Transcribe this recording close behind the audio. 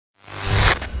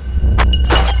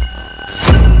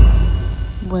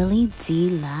Willie D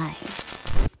Live.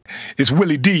 It's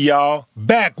Willie D, y'all,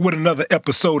 back with another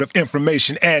episode of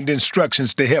information and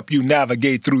instructions to help you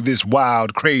navigate through this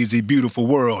wild, crazy, beautiful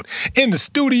world. In the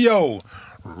studio,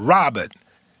 Robert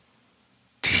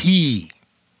T.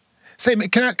 Say, man,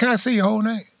 can I say your whole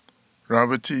name?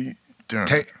 Robert T.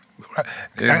 Turner.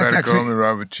 Everybody call me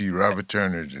Robert T. Robert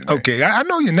Turner. Okay, I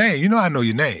know your name. You know I know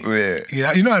your name.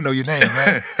 Yeah. You know I know your name,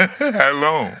 man. How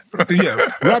long? Yeah,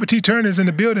 Robert T. Turner is in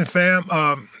the building,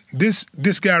 fam.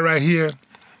 This guy right here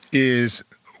is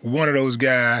one of those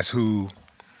guys who,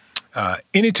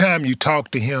 anytime you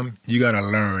talk to him, you got to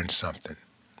learn something.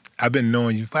 I've been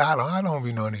knowing you for how long? How long have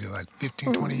we known each other? Like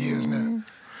 15, 20 years now?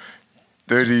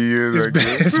 30 years,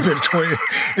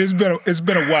 It's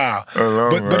been a while.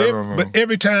 But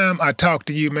every time I talk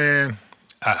to you, man,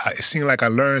 it seems like I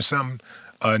learn something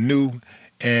new,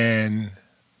 and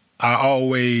I'm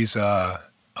always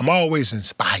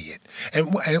inspired.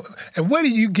 And where do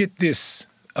you get this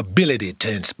ability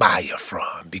to inspire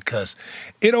from? Because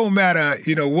it don't matter,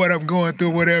 what I'm going through,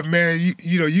 whatever, man.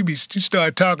 You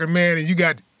start talking, man, and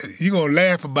you gonna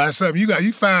laugh about something.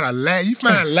 You find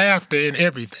laughter in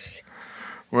everything.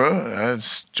 Well, I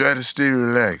try to stay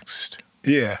relaxed.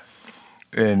 Yeah.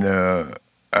 And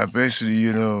I basically,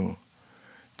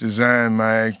 design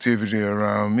my activity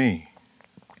around me.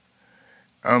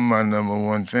 I'm my number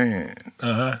one fan.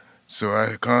 Uh-huh. So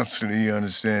I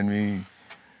constantly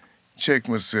check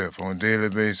myself on a daily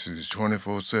basis,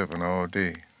 24/7, all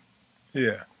day.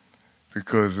 Yeah.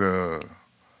 Because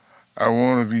I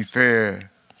want to be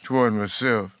fair toward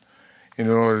myself in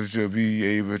order to be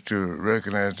able to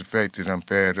recognize the fact that I'm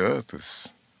fair to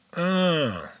others.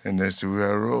 And that's the way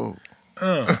I roll.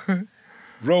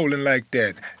 Rolling like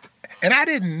that. And I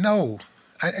didn't know.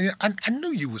 I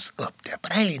knew you was up there,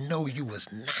 but I didn't know you was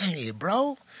 90,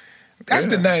 bro. That's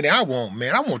the 90 I want,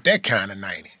 man. I want that kind of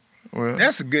 90. Well,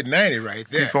 that's a good 90 right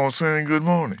there. Keep on saying good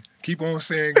morning. Keep on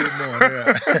saying good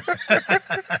morning.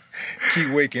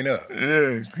 Keep waking up.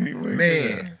 Yeah, keep waking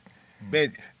up.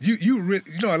 Man, you really,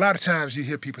 a lot of times you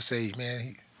hear people say, man,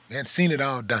 he hadn't seen it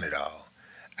all, done it all.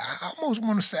 I almost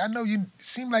want to say, I know you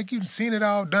seem like you've seen it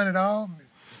all, done it all,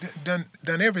 done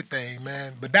everything,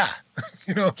 man, but die.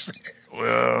 You know what I'm saying?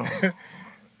 Well,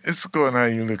 it's going how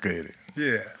you look at it.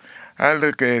 Yeah. I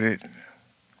look at it,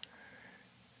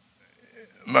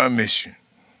 my mission,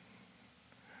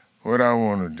 what I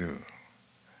want to do,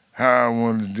 how I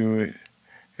want to do it,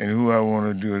 and who I want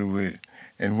to do it with,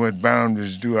 and what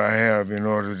boundaries do I have in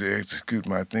order to execute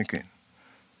my thinking.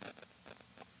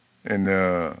 And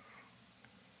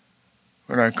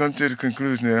when I come to the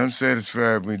conclusion that I'm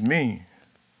satisfied with me,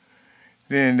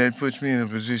 then that puts me in a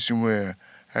position where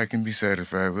I can be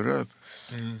satisfied with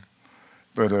others. Mm-hmm.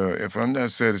 But if I'm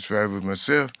not satisfied with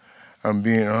myself, I'm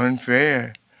being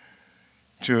unfair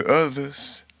to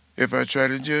others if I try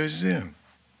to judge them.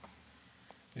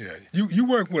 Yeah, you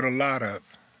work with a lot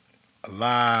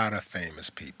of famous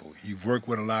people. You've worked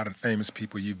with a lot of famous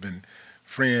people. You've been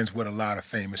friends with a lot of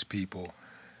famous people.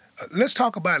 Let's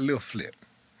talk about Lil Flip.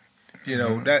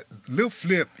 That Lil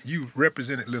Flip, you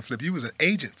represented Lil Flip. You was an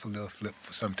agent for Lil Flip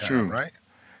for some time, True. Right?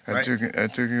 I took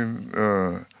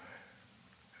him,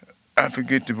 I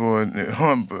forget the boy,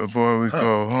 Hump, a boy we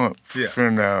call Hump, Yeah.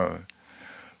 friend of ours.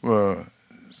 Well,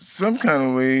 some kind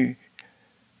of way,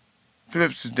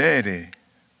 Flip's daddy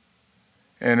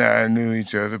and I knew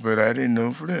each other, but I didn't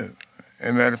know Flip. As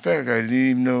a matter of fact, I didn't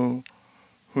even know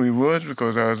who he was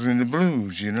because I was in the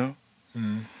blues,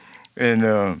 Mm-hmm.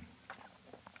 And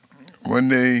one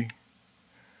day,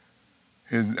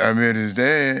 I met his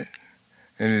dad,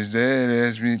 and his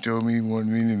dad told me he wanted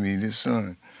me to meet his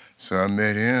son. So I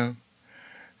met him,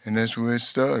 and that's where it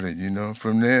started,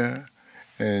 From there,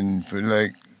 and for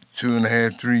like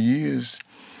 2.5, 3 years,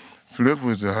 Flip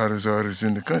was the hottest artist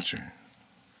in the country.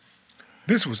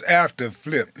 This was after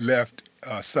Flip left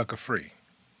Sucker Free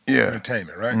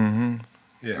Entertainment, right? Mm-hmm.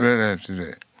 Yeah. Right after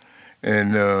that.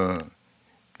 And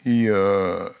he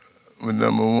was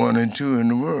number 1 and 2 in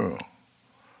the world.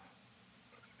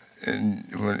 And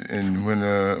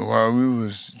while we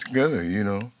was together,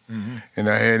 Mm-hmm. And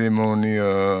I had him on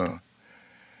the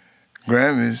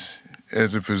Grammys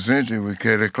as a presenter with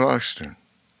Kelly Clarkson.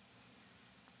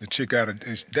 The chick out of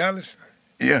Dallas?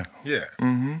 Yeah. Yeah.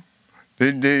 Mm-hmm.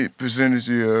 They presented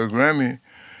the Grammy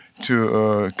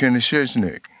to Kenny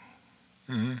Chesnick.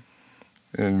 Mm-hmm.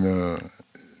 And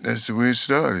that's the way it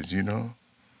started,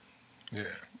 Yeah.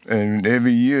 And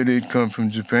every year they'd come from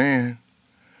Japan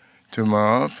to my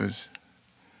office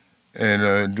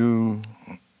and do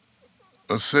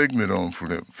a segment on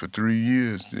Flip for 3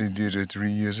 years. They did it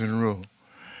 3 years in a row.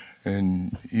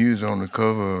 And he was on the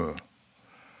cover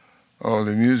all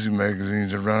the music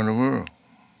magazines around the world.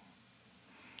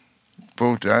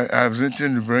 Folks, I was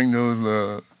intending to bring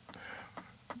those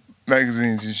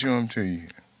magazines and show them to you.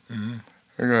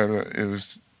 Mm-hmm. It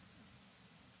was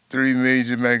 3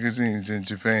 major magazines in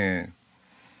Japan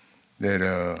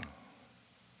that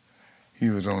he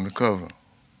was on the cover.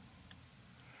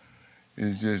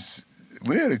 It's just,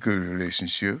 we had a good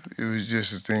relationship. It was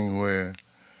just a thing where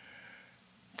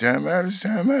time out is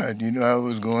time out. You know, I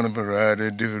was going a variety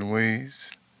of different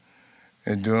ways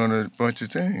and doing a bunch of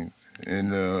things.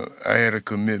 And I had a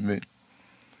commitment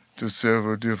to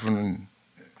several different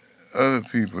other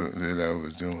people that I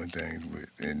was doing things with.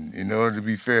 And in order to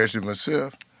be fair to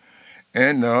myself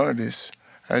and the artists,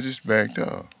 I just backed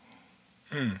off.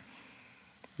 Mm.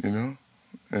 You know?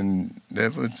 And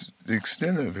that was the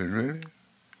extent of it, really.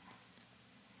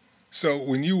 So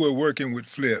when you were working with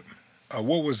Flip,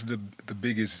 what was the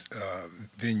biggest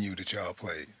venue that y'all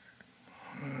played?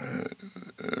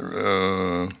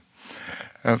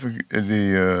 I forget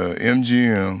the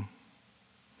MGM.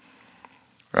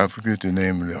 I forget the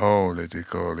name of the hall that they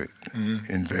call it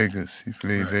in Vegas. He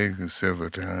played Vegas several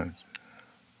times,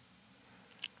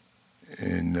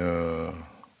 and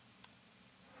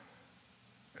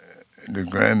the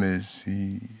Grammys.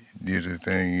 He did a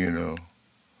thing, you know,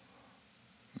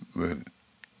 but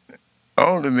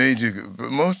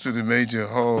most of the major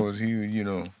halls, he, you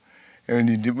know,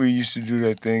 and we used to do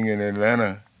that thing in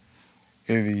Atlanta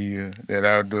every year, that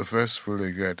outdoor festival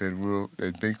they got,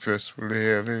 that big festival they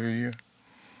have every year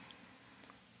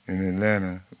in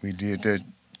Atlanta. We did that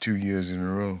 2 years in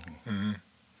a row. Mm-hmm.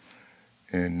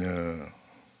 And,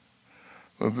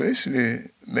 well, basically,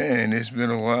 man, it's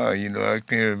been a while. You know, I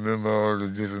can't remember all the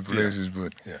different places,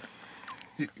 but... Yeah.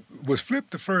 Was Flip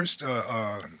the first,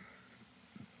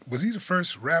 was he the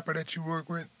first rapper that you worked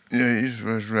with? Yeah, he's the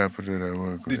first rapper that I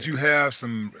worked with. Did you have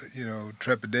some, you know,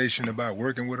 trepidation about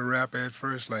working with a rapper at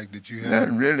first? Like, did you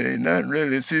have... Not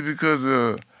really. See, because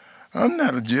I'm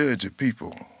not a judge of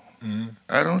people. Mm-hmm.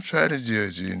 I don't try to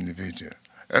judge an individual.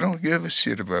 I don't give a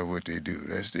shit about what they do.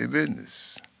 That's their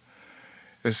business.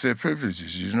 That's their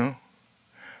privileges, you know?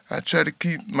 I try to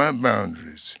keep my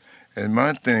boundaries and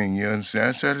my thing, you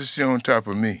understand? I try to stay on top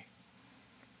of me.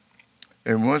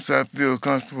 And once I feel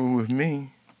comfortable with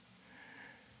me,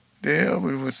 the hell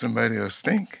with what somebody else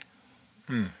think.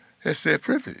 That's their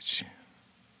privilege.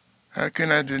 How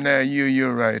can I deny you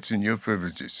your rights and your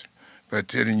privileges by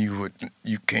telling you what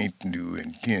you can't do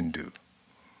and can do?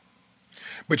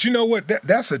 But you know what?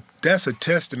 That's a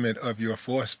testament of your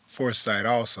foresight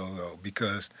also, though,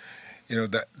 because, you know,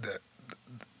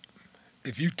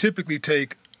 if you typically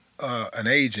take an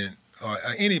agent or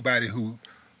anybody who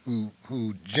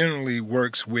generally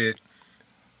works with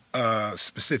a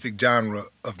specific genre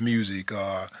of music,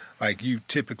 like you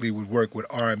typically would work with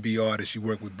R&B artists, you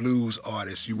work with blues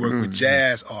artists, you work with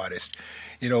jazz artists.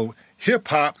 You know,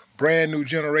 hip-hop, brand new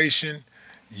generation,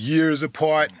 years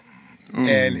apart,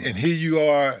 and here you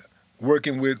are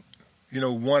working with, you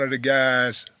know, one of the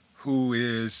guys who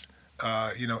is,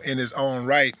 you know, in his own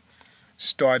right,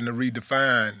 starting to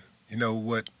redefine, you know,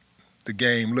 what the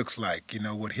game looks like, you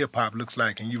know, what hip-hop looks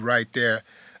like, and you right there,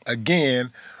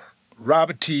 again,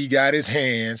 Robert T got his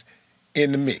hands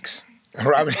in the mix.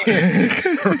 Robert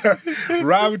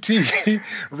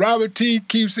T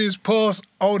keeps his pulse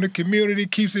on the community,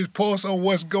 keeps his pulse on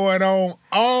what's going on,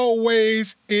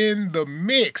 always in the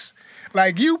mix.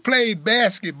 Like, you played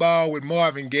basketball with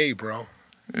Marvin Gaye, bro.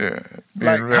 Yeah.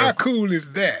 Like, how cool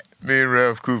is that? Me and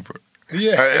Ralph Cooper.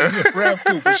 Yeah, Ralph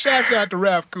Cooper. Shouts out to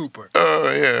Ralph Cooper.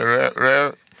 Oh, yeah,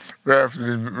 Ralph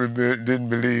didn't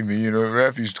believe me. You know,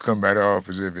 Ralph used to come by the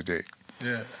office every day.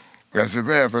 Yeah. I said,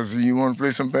 Ralph, you want to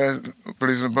play some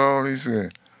ball? He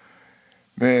said,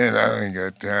 man, I ain't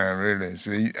got time, really. I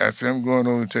said, I'm going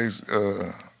over to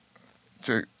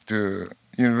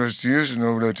University of Houston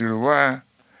over there to the Y.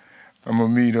 I'm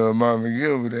going to meet Marvin Gaye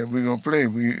over there. We're going to play.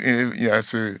 I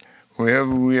said,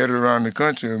 wherever we at around the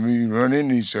country, we run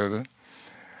into each other.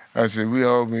 I said, we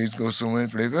always go somewhere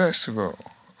and play basketball,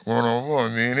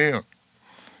 one-on-one, me and him.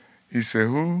 He said,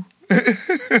 who?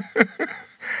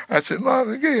 I said,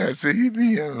 Marvin Gaye. I said, he be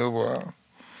here in a little while.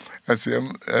 I said,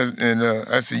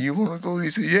 I said, you want to go? He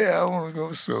said, yeah, I want to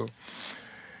go. So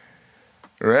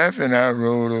Raph and I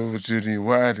rode over to the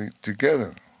Y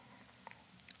together.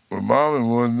 Well, Marvin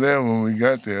wasn't there when we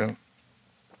got there.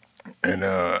 And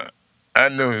I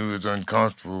know he was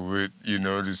uncomfortable with, you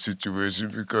know, the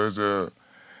situation because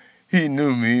he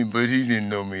knew me, but he didn't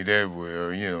know me that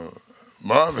well. You know,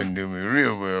 Marvin knew me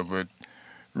real well, but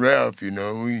Ralph, you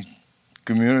know, we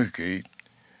communicate,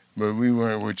 but we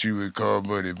weren't what you would call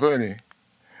buddy-buddy.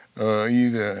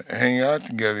 either hang out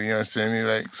together, you understand me,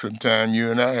 like sometime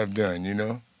you and I have done, you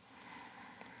know.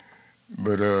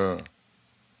 But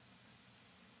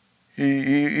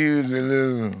he was a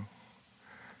little,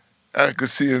 I could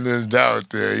see a little doubt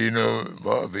there, you know,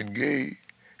 Marvin Gaye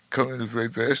coming to play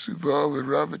basketball with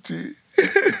Robert T.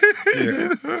 You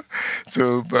know?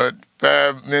 So about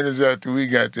 5 minutes after we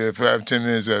got there, 5-10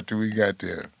 minutes after we got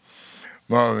there,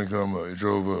 Marvin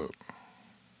drove up.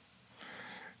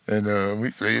 And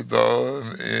we played ball.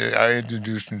 I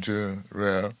introduced him to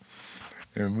Ralph.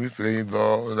 And we played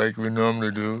ball like we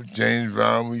normally do. James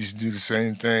Brown, we used to do the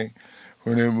same thing.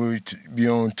 Whenever we'd be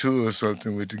on tour or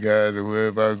something with the guys or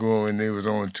wherever I go when they was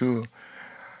on tour,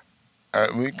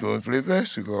 we'd go and play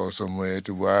basketball somewhere at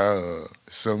the Y or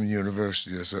some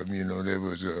university or something, you know, that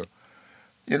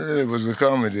was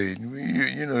accommodating.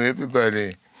 You know,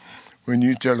 everybody, when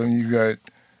you tell them you got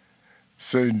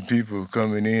certain people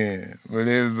coming in, but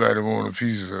everybody want a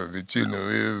piece of it, you know,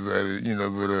 everybody, you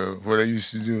know, but what I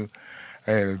used to do,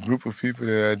 I had a group of people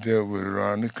that I dealt with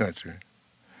around the country,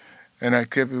 and I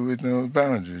kept it with no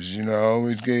boundaries, you know, I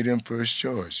always gave them first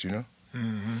choice, you know,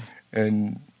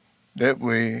 and that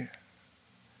way,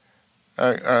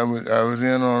 I was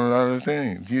in on a lot of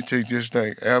things. You take just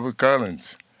like Albert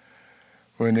Collins,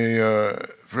 when the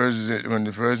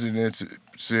president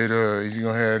said he's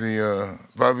gonna have the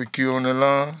barbecue on the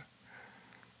lawn.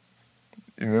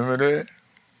 You remember that?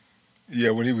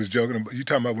 Yeah, when he was joking about, you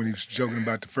talking about when he was joking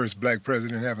about the first black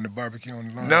president having a barbecue on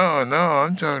the lawn? No,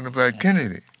 I'm talking about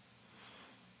Kennedy.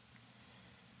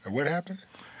 And what happened?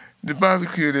 The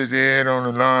barbecue that they had on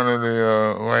the lawn of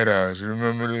the White House.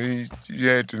 Remember he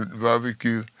had the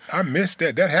barbecue? I missed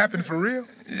that. That happened for real?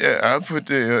 Yeah, I put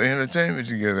the entertainment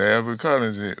together. Albert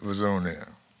Collins was on there.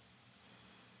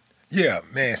 Yeah,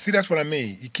 man. See, that's what I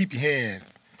mean. You keep your hand,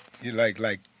 you like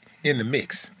in the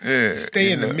mix. Yeah. You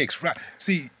stay in the mix. Right.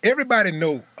 See, everybody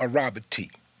know a Robert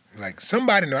T. Like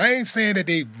somebody know. I ain't saying that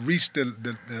they reached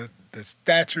the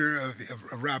stature of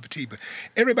Robert T. But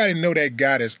everybody know that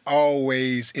guy that's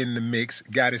always in the mix,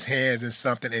 got his hands in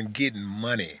something and getting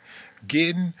money.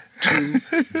 Getting to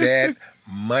that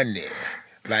money.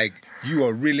 Like, you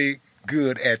are really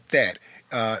good at that.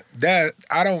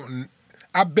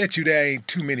 I bet you there ain't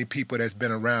too many people that's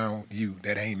been around you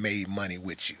that ain't made money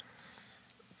with you.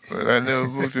 Well, I never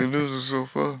booked a loser so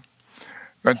far.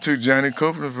 I took Johnny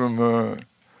Copeland from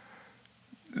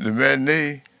the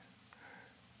matinee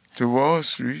to Wall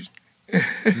Street.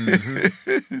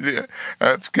 Mm-hmm.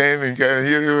 I came and kind of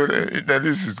hit it. Now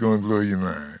this is going to blow your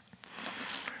mind.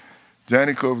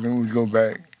 Johnny Copeland, we go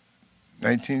back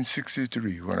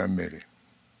 1963 when I met him.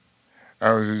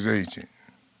 I was his agent.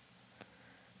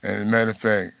 And as a matter of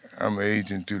fact, I'm an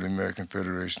agent through the American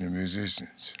Federation of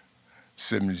Musicians.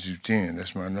 7210,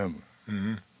 that's my number.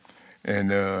 Mm-hmm.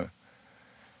 And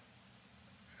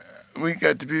we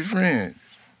got to be friends.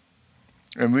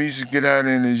 And we used to get out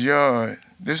in his yard.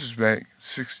 This was back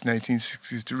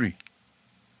 1963.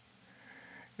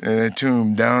 And that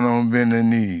tune, Down on Bending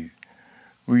Knee.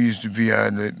 We used to be out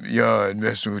in the yard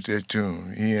messing with that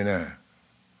tune, he and I.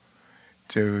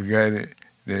 Till we got it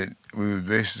that we were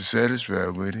basically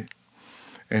satisfied with it.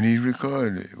 And he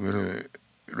recorded it with a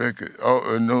record,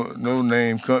 no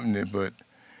name company, but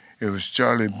it was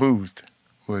Charlie Booth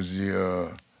was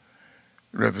the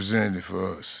representative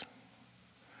for us.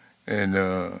 And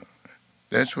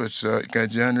that's what got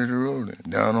Johnny to rolling,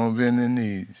 Down on Bending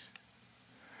Knees.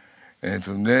 And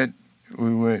from that,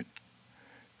 we went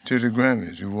to the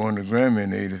Grammys. We won the Grammy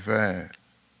in '85.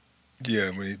 Yeah,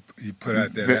 when he put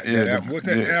out that album. What's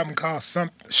that album called?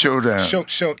 Showdown.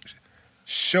 Showdown.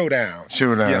 Showdown.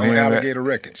 Yeah, on Alligator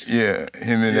Records. Yeah,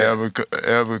 him and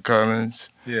Albert Collins,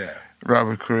 yeah,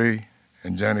 Robert Cray,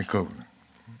 and Johnny Copeland.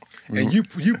 And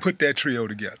you put that trio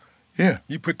together. Yeah.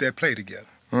 You put that play together.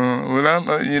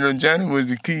 Well, Johnny was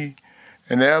the key,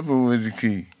 and Albert was the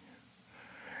key.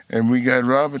 And we got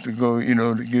Robert to go,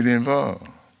 to get involved.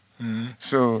 Mm-hmm.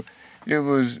 So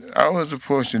I was a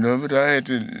portion of it. I had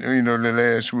to, the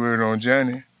last word on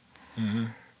Johnny. Mm-hmm.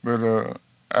 But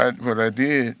what I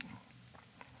did,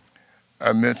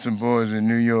 I met some boys in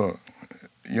New York,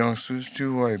 youngsters,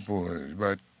 2 white boys,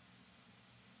 about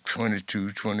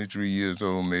 22, 23 years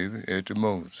old maybe, at the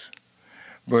most.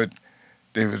 But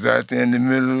they was out there in the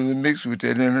middle of the mix with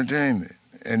that entertainment,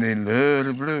 and they loved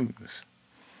the blues.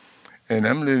 And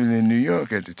I'm living in New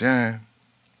York at the time,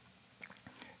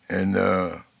 and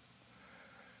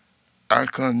I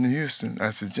come to Houston. I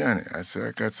said, Johnny, I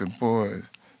got some boys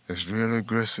that's real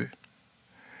aggressive,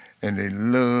 and they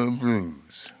love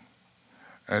blues.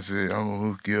 I said, I'm going to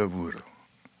hook you up with them.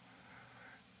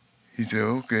 He said,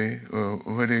 okay, well,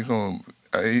 where they going?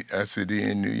 I said, they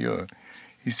in New York.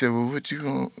 He said, well, what you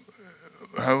gonna,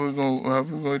 how we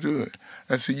gonna do it?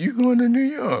 I said, you going to New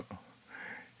York?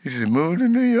 He said, move to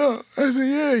New York? I said,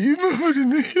 yeah, you move to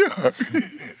New York.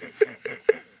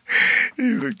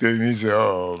 He looked at me and said,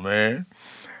 oh, man.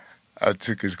 I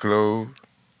took his clothes,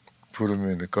 put them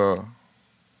in the car,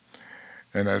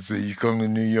 and I said, you come to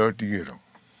New York to get them.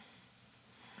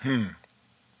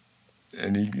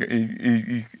 And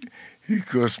he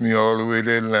cussed me all the way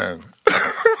to Atlanta.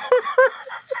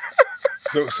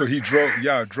 So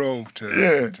y'all drove to...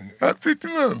 Yeah, I picked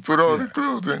him up and put all the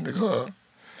clothes in the car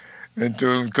and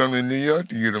told him to come to New York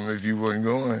to get them if you wasn't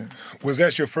going. Was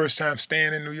that your first time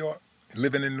staying in New York,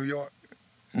 living in New York?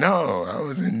 No, I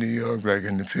was in New York like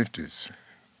in the 50s.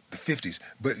 The 50s.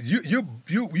 But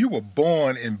you were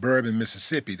born in Bourbon,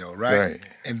 Mississippi, though, right? Right.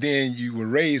 And then you were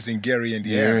raised in Gary,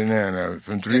 Indiana. Gary, Indiana.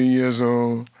 From 3 years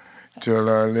old till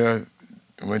I left,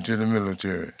 went to the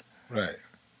military. Right.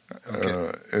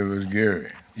 Okay. It was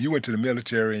Gary. You went to the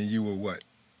military and you were what?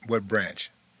 What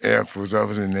branch? Air Force. I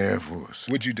was in the Air Force.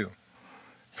 What'd you do?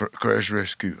 Crash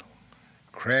rescue.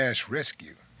 Crash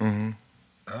rescue? Mm-hmm.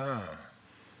 Ah.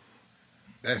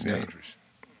 That's dangerous.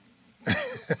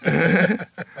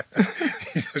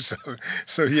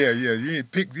 so yeah, you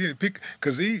didn't pick,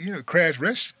 because crash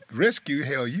rescue.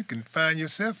 Hell, you can find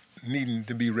yourself needing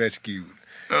to be rescued.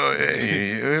 Oh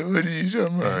yeah. What are you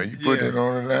talking about? You put it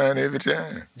on the line every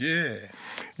time. Yeah.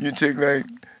 You take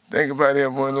think about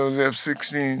it, one of those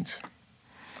F-16s,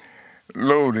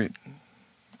 loaded.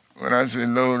 When I say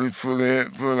loaded, full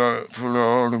of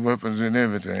all the weapons and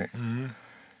everything. Mm-hmm.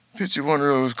 Picture one of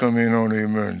those come in on the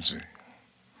emergency.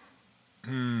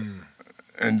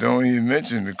 And don't even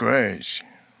mention the crash.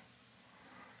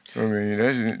 I mean,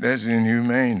 that's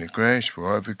inhumane, the crash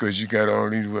part, because you got all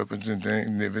these weapons and things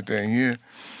and everything here,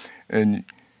 and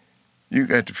you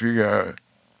got to figure out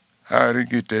how to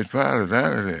get that pilot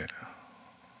out of there.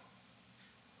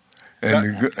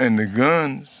 And the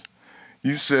guns,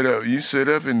 you set up,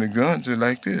 and the guns are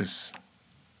like this.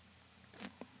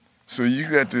 So you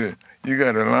got a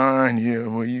line here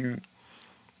where you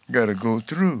got to go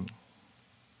through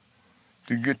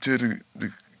to get to the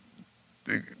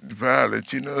pilot,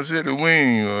 say the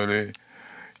wing or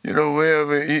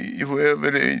wherever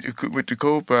they with the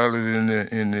co-pilot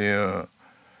in the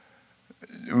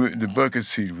bucket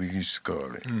seat, we used to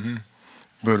call it. Mm-hmm.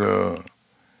 But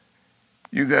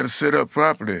you got to set up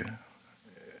properly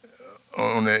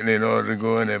on that in order to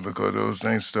go in there, because those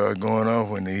things start going off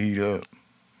when they heat up.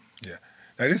 Yeah.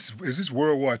 Now, is this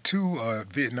World War II or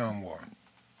Vietnam War?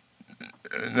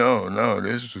 No,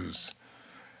 this was...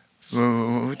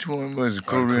 Well, which one was it?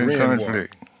 Korean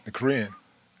conflict. War. The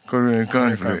Korean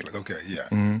conflict. Okay, yeah.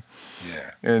 Mm-hmm.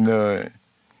 Yeah. And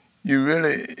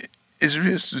it's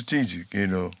real strategic,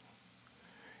 You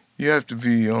have to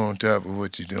be on top of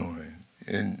what you're doing.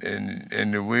 And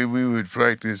the way we would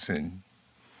practice, and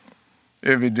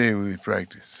every day we would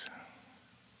practice.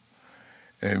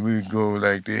 And we would go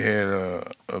like they had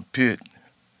a pit,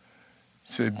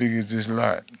 say big as this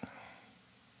lot.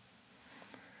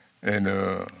 And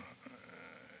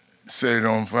set it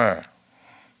on fire.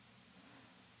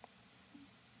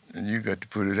 And you got to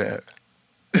put it out.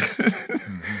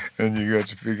 And you got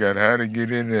to figure out how to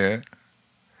get in there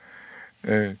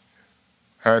and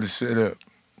how to set up.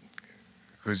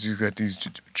 Because you got these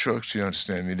trucks, you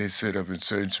understand me, they set up in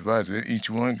certain spots. Each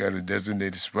one got a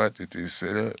designated spot that they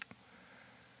set up.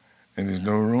 And there's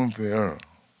no room for error.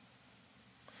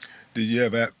 Did you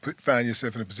ever find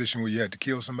yourself in a position where you had to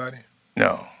kill somebody?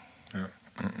 No. Yeah.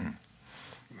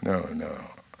 No.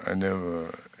 I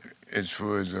never, as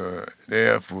far as the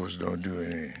Air Force don't do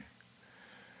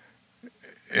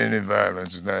any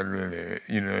violence, not really,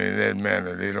 in that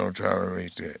manner, they don't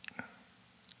tolerate that.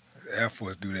 The Air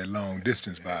Force do that long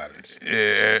distance violence.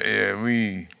 Yeah,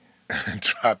 we...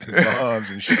 dropping bombs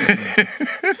and shooting.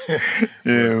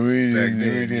 Yeah, we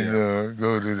didn't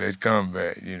go to that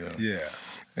combat, Yeah.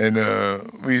 And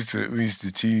we used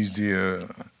to tease the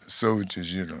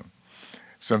soldiers,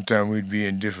 Sometimes we'd be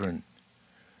in different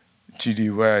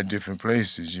TDY, different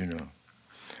places,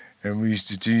 And we used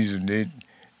to tease them.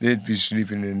 They'd be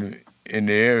sleeping in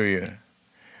the area,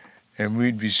 and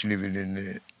we'd be sleeping in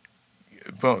the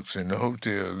bunks in the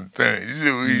hotel and things.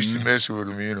 We used to mess with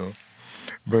them,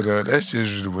 But that's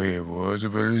just the way it was.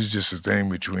 But it was just a thing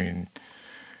between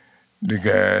the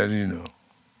guys,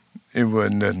 It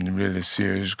wasn't nothing really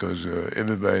serious, because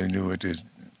everybody knew what their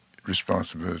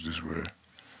responsibilities were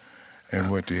and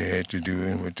what they had to do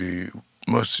and what they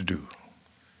must do.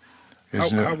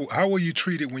 How were you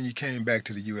treated when you came back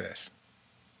to the U.S.?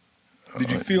 Did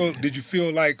you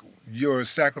feel like your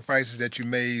sacrifices that you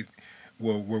made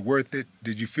were worth it?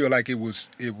 Did you feel like it was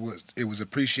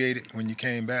appreciated when you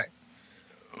came back?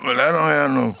 Well, I don't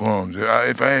have no qualms.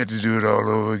 If I had to do it all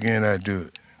over again, I'd do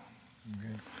it.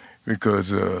 Okay.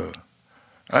 Because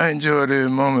I enjoyed every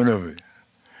moment of it.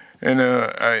 And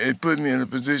it put me in a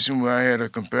position where I had a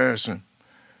comparison.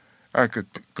 I could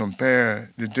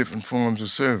compare the different forms of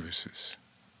services.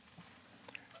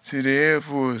 See, the Air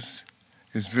Force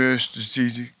is very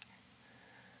strategic,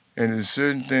 and there's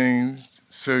certain things,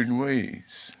 certain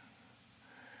ways.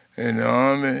 And the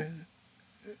Army,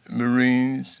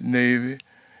 Marines, Navy,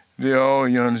 they all,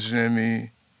 you understand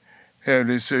me, have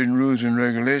their certain rules and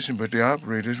regulations, but they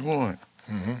operate as one.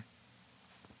 Mm-hmm.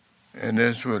 And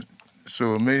that's what's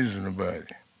so amazing about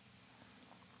it.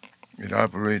 It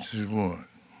operates as one.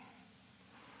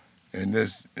 And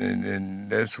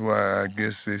that's why I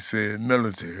guess they say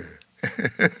military.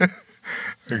 I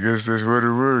guess that's where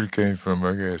the word came from,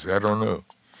 I guess. I don't know.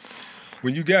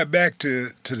 When you got back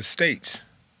to the States,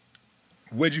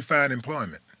 where'd you find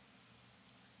employment?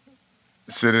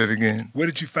 Say that again. Where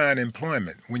did you find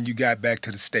employment when you got back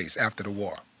to the States after the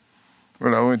war?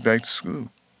 Well, I went back to school.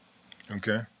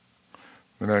 Okay.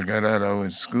 When I got out, I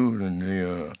went to school, and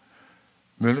the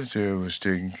military was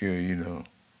taking care, you know.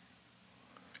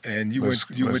 And you went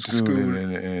to school,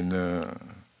 and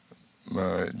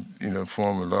my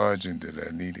former lodging that I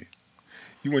needed.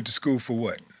 You went to school for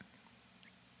what?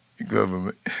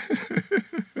 Government.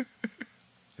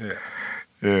 Yeah.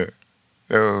 Yeah,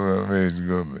 that was my major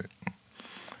government.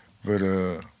 But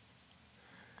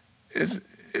it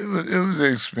was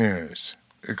an experience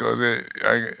because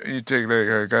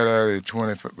I got out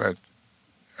at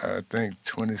I think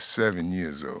 27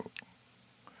 years old,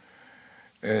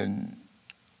 and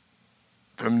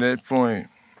from that point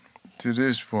to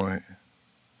this point,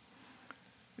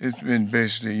 it's been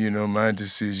basically, my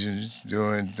decisions,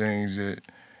 doing things that,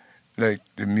 like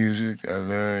the music, I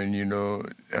learned,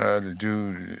 how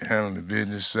to handle the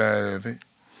business side of it.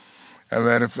 As a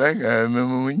matter of fact, I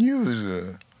remember when you was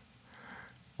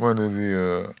one of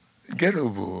the ghetto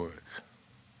boys.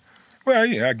 Well,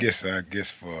 yeah, I guess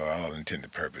for all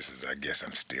intended purposes, I guess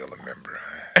I'm still a member.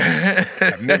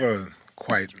 I've never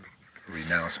quite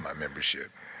renounced my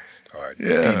membership or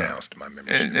denounced my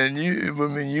membership. And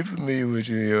you familiar with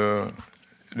the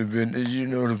business,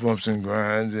 the bumps and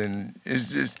grinds, and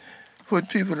it's just what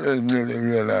people don't really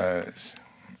realize,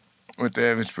 what the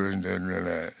average person doesn't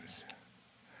realize.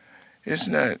 It's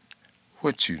not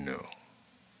what you know,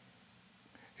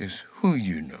 it's who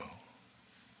you know.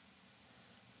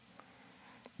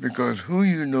 Because who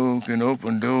you know can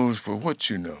open doors for what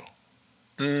you know.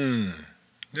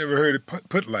 Never heard it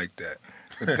put like that.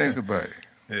 But think about it.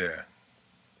 Yeah.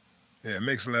 Yeah, it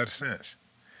makes a lot of sense.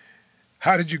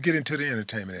 How did you get into the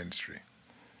entertainment industry?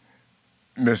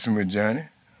 Messing with Johnny.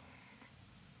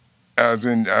 I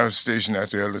was stationed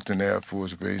out there, Ellerton Air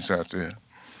Force Base out there.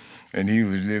 And he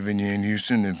was living here in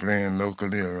Houston and playing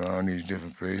locally around these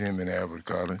different places, him and Albert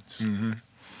Collins,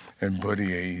 and Buddy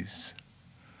Hayes,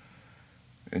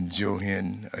 and Joe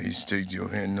Hinton. I used to take Joe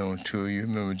Hinton on tour. You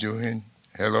remember Joe Hinton?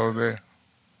 Hello There?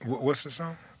 What's the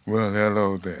song? Well,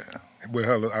 Hello There. Well,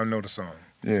 hello, I know the song.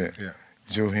 Yeah. Yeah.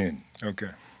 Joe Hinton.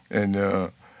 Okay. And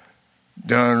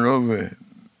Don Rover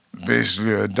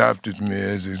basically adopted me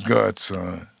as his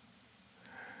godson.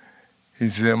 He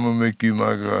said, I'm going to make you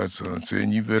my godson.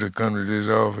 Saying, you better come to this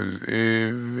office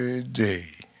every day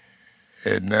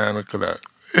at 9 o'clock.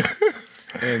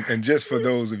 And just for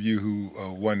those of you who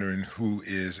are wondering who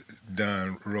is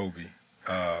Don Roby,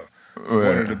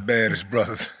 one of the baddest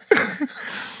brothers.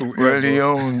 Well, he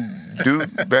owned Duke,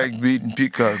 Backbeat, and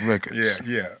Peacock Records.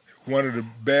 Yeah. One of the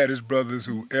baddest brothers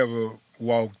who ever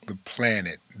walked the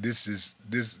planet. This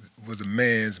was a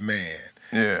man's man.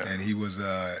 Yeah. And he was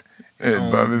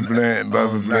Bobby Bland,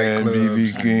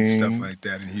 B.B. King, stuff like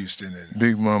that in Houston, and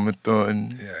Big Mama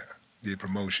Thornton. Yeah, did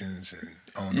promotions and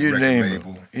on the record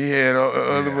label. He had,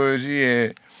 other words, he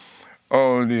had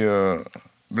all the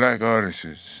black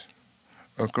artists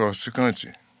across the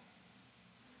country.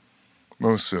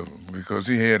 Most of them, because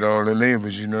he had all the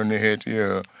labels, and they had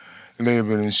the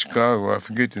label in Chicago. I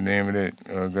forget the name of that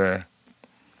guy.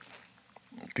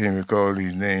 Can't recall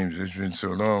these names. It's been so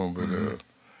long, but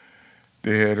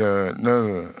they had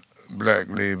another black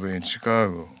label in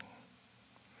Chicago,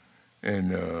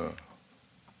 and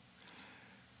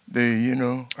they,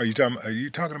 Are you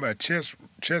talking about Chess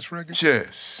Records?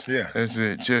 Chess. Yeah. That's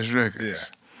it. Chess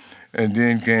Records. Yeah. And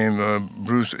then came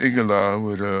Bruce Igalaw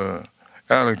with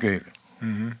Alligator.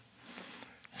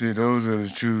 See, those are the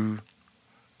two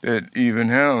that even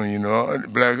handle,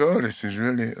 black artists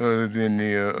really, other than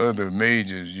the other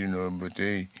majors, but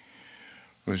they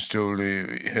was totally,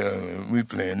 hell, we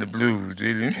playing the blues,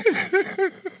 they didn't.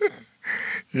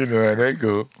 You know how that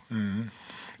go. Mm-hmm.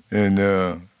 And,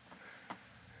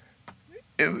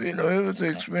 it was an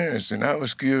experience, and I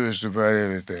was curious about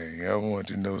everything. I wanted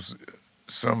to know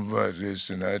something about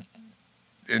this, and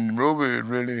Robert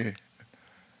really,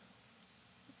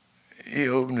 he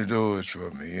opened the doors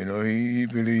for me, he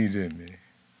believed in me.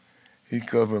 He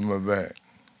covered my back.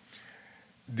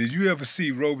 Did you ever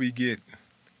see Roby get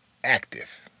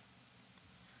active?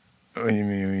 What do you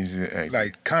mean when you say active?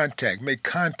 Like make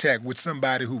contact with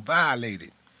somebody who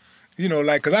violated.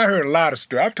 Because I heard a lot of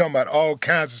stories. I'm talking about all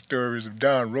kinds of stories of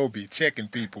Don Roby checking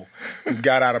people who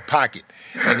got out of pocket.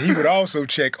 And he would also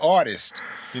check artists.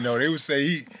 They would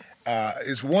say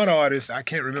it's one artist, I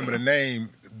can't remember the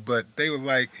name, but they were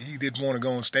like, he didn't want to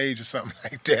go on stage or something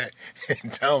like that.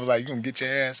 And Don was like, you're going to get your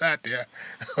ass out there.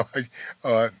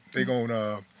 Or they going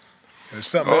to,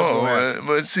 something else going to happen.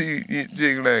 But see, you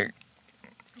think like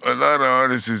a lot of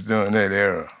artists during that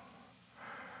era,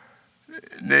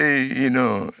 they didn't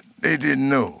know.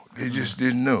 They just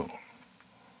didn't know.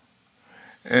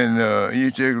 And you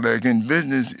check, like in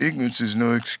business, ignorance is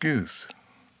no excuse.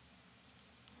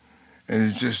 And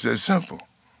it's just that simple.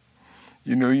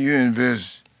 You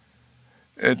invest,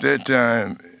 at that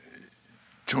time,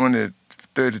 $20,000,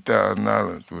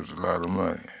 $30,000 was a lot of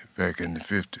money back in the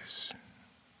 50s.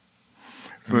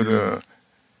 But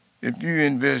if you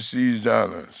invest these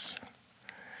dollars,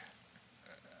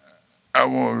 I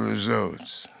want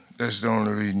results. That's the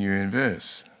only reason you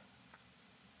invest,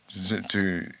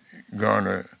 to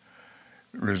garner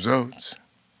results.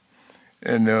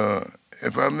 And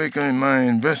if I make my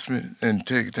investment and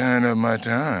take time of my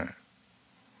time,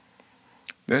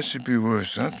 that should be worth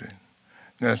something.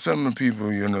 Now, some of the people,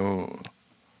 they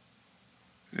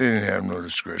didn't have no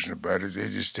discretion about it. They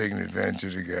just taking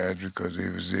advantage of the guys because they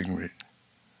was ignorant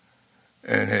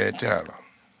and had talent.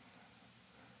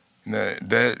 Now,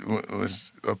 that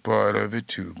was a part of it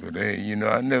too, but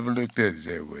I never looked at it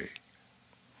that way.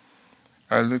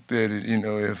 I looked at it,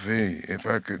 if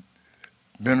I could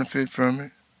benefit from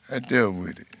it, I dealt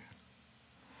with it.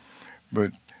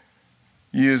 But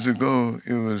years ago,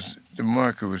 the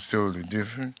market was totally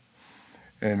different,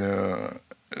 and there's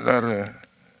a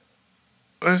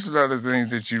lot of things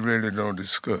that you really don't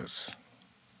discuss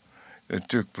that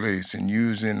took place, and you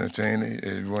was an entertainer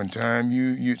at one time.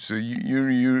 So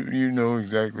you know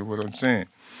exactly what I'm saying.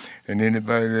 And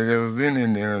anybody that ever been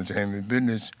in the entertainment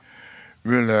business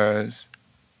realize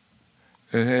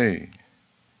that, hey,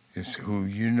 it's who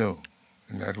you know,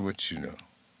 not what you know.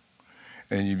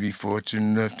 And you be fortunate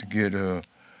enough to get a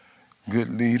good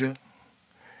leader,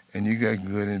 and you got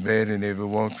good and bad in every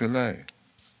walk of life.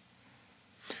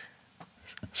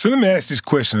 So let me ask this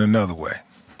question another way.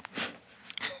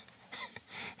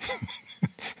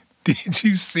 Did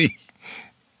you see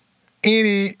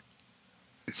any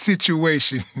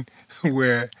situation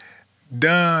where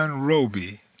Don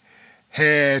Roby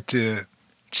had to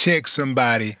check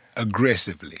somebody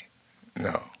aggressively?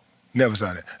 No. Never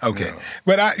saw that. Okay. No.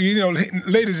 But,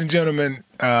 ladies and gentlemen,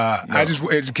 I just,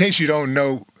 in case you don't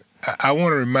know, I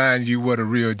want to remind you what a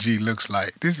real G looks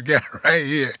like. This guy right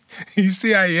here, you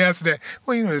see how he answered that?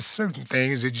 Well, there's certain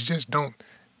things that you just don't,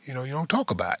 you don't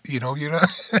talk about,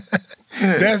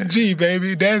 That's G,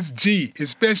 baby. That's G,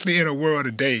 especially in a world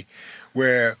today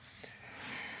where,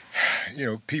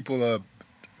 people are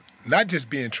not just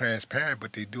being transparent,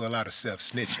 but they do a lot of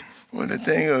self-snitching. Well, the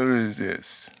thing of it is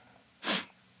this.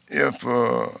 If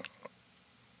I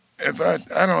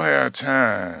don't have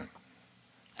time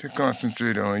to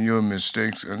concentrate on your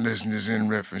mistakes unless it's in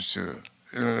reference to,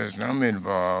 unless I'm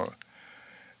involved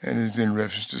and it's in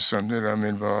reference to something that I'm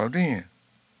involved in.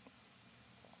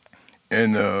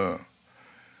 And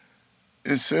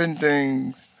it's certain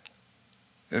things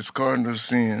that's cardinal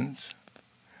sins,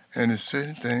 and it's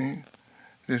certain things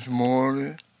that's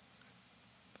morally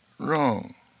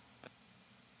wrong.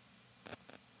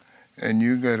 And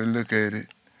you got to look at it,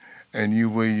 and you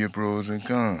weigh your pros and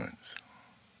cons.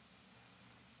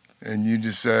 And you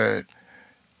decide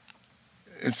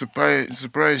it's a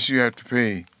price you have to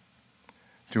pay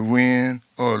to win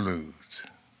or lose.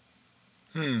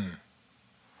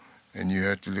 And you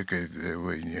have to look at it that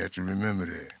way, and you have to remember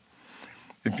that.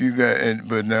 If you got,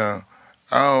 but now,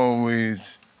 I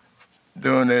always,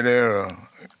 during that era,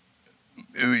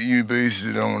 you base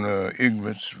it on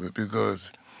ignorance,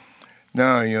 because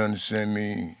now you understand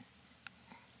me,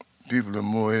 people are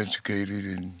more educated,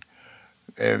 and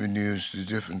avenues to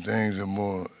different things are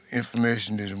more,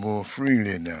 information is more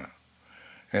freely now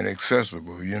and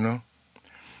accessible,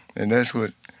 And that's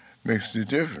what makes the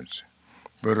difference.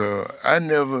 But I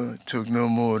never took no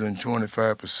more than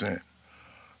 25%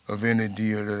 of any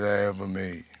deal that I ever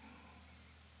made.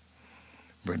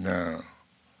 But now,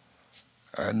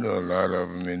 I know a lot of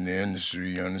them in the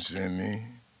industry, you understand me,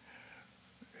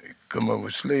 come up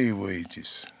with slave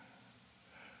wages.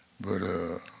 But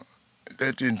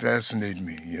that didn't fascinate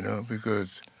me, you know,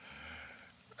 because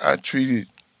I treated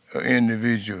an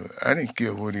individual, I didn't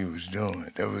care what he was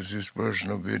doing. That was his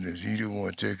personal business. He didn't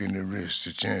want taking the risks,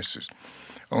 the chances.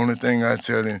 Only thing I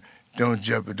tell him, don't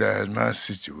jeopardize my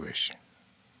situation.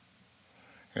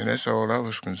 And that's all I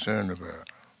was concerned about.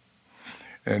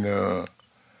 And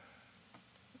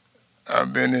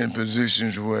I've been in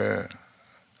positions where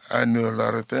I knew a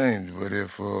lot of things, but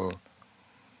if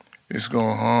it's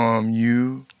going to harm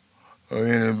you or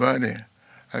anybody,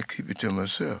 I keep it to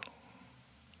myself.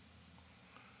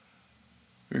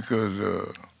 Because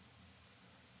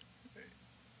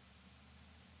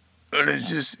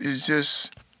it's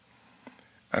just,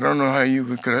 I don't know how you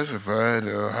would classify it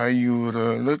or how you would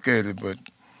look at it, but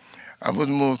I was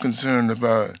more concerned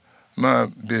about my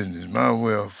business, my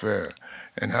welfare,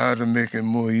 and how to make it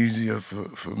more easier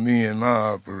for me and my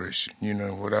operation, you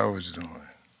know, what I was doing.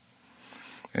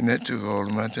 And that took all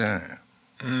of my time.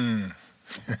 Mm.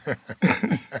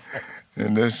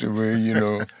 And that's the way, you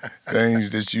know, things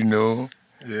that you know,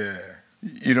 Yeah.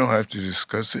 you don't have to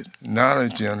discuss it.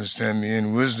 Knowledge, you understand me,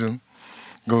 and wisdom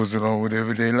goes along with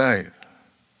everyday life.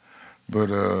 But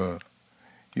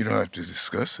you don't have to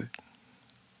discuss it.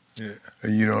 Yeah.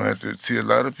 And you don't have to see a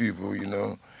lot of people, you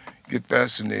know, get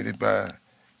fascinated by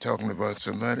talking about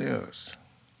somebody else.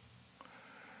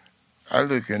 I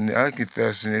get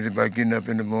fascinated by getting up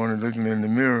in the morning, looking in the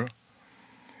mirror,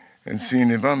 and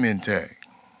seeing if I'm intact.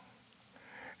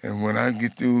 And when I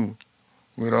get through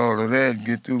with all of that,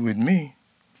 get through with me,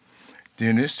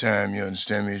 then it's time, you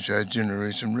understand me, to try to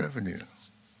generate some revenue.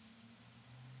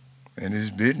 And it's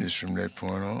business from that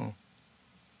point on.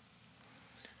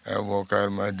 I walk out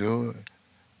of my door,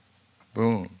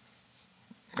 boom,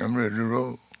 I'm ready to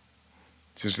roll.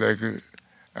 Just like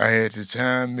I had the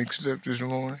time mixed up this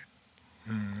morning.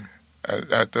 Mm.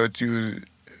 I thought you was,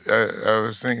 I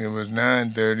was thinking it was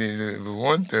 9:30, it was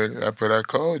 1:30, but I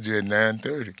called you at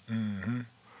 9:30. Mm-hmm.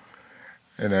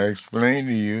 And I explained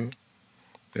to you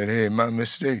that, hey, my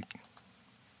mistake.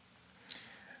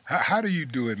 How do you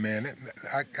do it, man?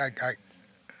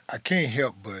 I can't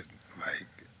help but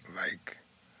like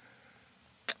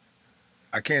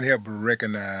I can't help but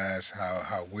recognize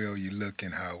how well you look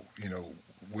and how, you know,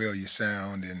 well you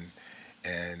sound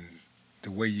and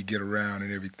the way you get around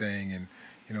and everything. And,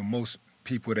 you know, most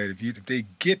people that if they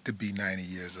get to be 90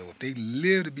 years old, if they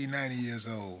live to be 90 years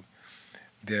old,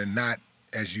 they're not,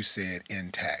 as you said,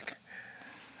 intact.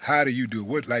 How do you do it?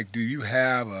 What, like, do you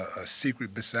have a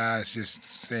secret besides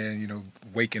just saying, you know,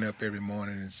 waking up every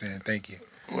morning and saying thank you?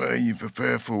 Well, you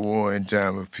prepare for war in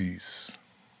time of peace,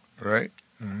 right?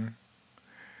 Mm-hmm.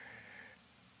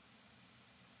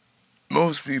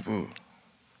 Most people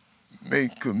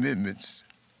make commitments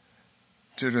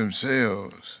to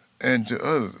themselves and to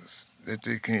others that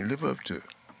they can't live up to.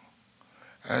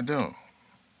 I don't.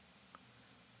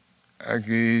 I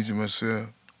gauge myself.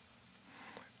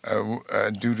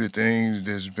 I do the things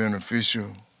that's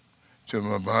beneficial to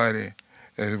my body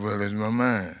as well as my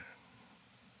mind.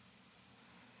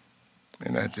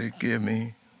 And I take care of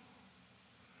me.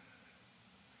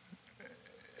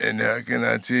 And how can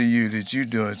I tell you that you're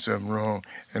doing something wrong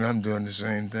and I'm doing the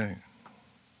same thing?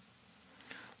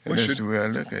 And that's the way I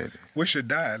look at it. What's your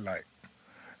diet like?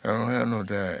 I don't have no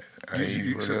diet. I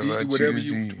eat whatever I choose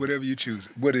to eat. Whatever you choose.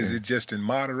 What is it, just in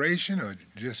moderation or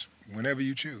just whenever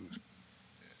you choose?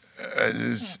 I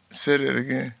just said it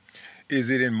again. Is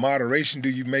it in moderation? Do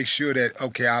you make sure that,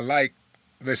 okay, I like,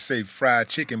 let's say, fried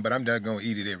chicken, but I'm not going to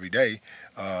eat it every day.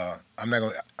 I'm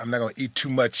not going to eat too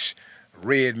much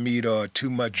red meat or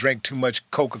drink too much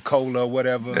Coca-Cola or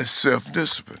whatever. That's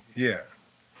self-discipline. Yeah.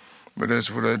 But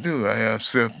that's what I do. I have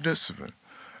self-discipline.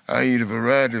 I eat a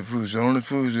variety of foods. The only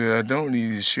foods that I don't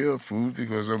eat is shell food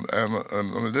because I'm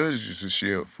allergic to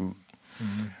shell food.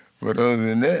 Mm-hmm. But other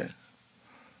than that,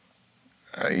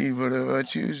 I eat whatever I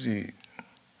choose to eat.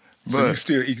 But, so you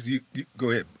still eat, you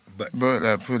go ahead. But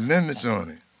I put limits on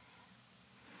it.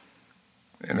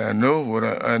 And I know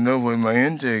what my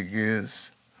intake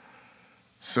is.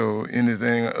 So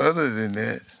anything other than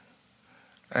that,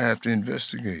 I have to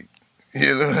investigate.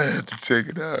 You know, I have to take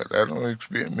it out. I don't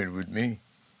experiment with me.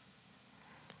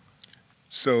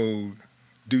 So,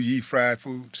 do you eat fried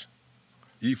foods?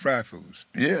 You eat fried foods?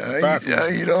 Yeah,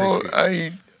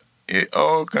 I eat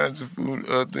all kinds of food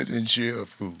other than shell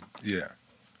food. Yeah.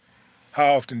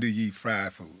 How often do you eat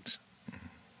fried foods?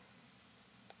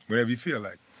 Whenever you feel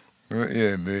like. Well,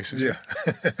 yeah, basically. Yeah.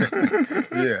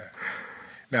 Yeah.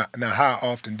 Now, how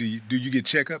often do you get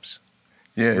checkups?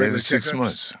 Yeah, Regular every 6 checkups?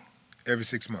 months. Every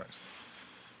 6 months.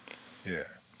 Yeah.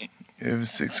 Every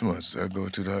 6 months, I go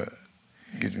to the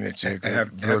get me a checkup,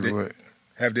 Have blood they work.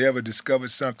 have they ever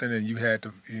discovered something and you had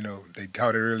to, they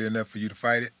caught it early enough for you to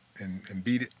fight it and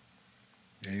beat it?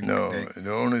 No,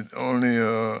 the only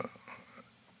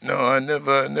no, I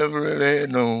never really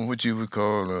had no what you would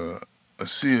call a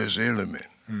serious ailment.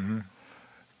 Mm-hmm.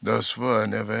 Thus far, I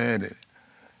never had it.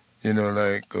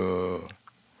 Like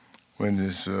when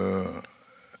this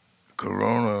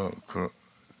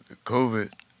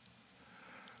COVID,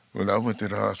 well, I went to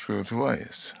the hospital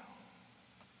twice.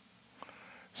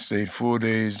 Stayed 4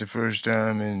 days the first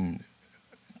time and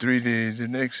 3 days the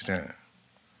next time.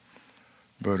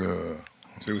 But So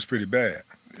it was pretty bad.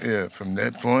 yeah, from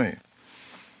that point,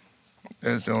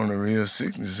 that's the only real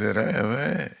sickness that I ever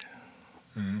had.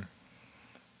 Mm-hmm.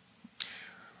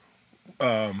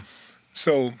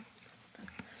 So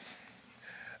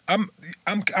I'm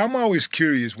always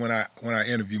curious when I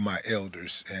interview my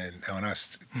elders and when I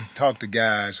talk to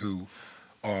guys who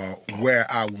are where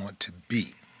I want to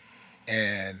be,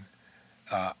 and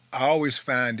I always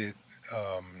find it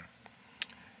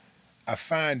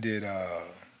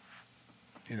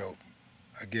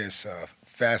I guess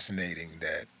fascinating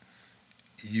that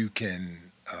you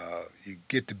can you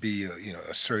get to be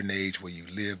a certain age where you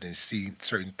lived and see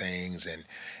certain things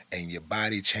and your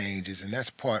body changes, and that's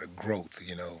part of growth.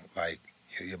 Like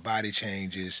your body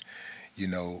changes,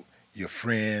 your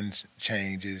friends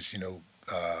changes.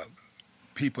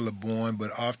 People are born,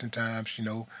 but oftentimes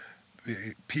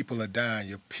people are dying.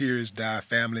 Your peers die,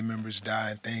 family members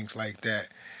die, and things like that.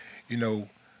 You know,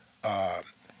 uh,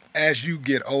 as you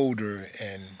get older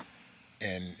and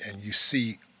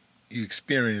you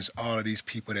experience all of these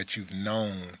people that you've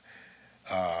known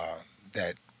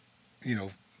that you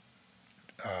know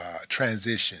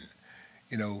transition.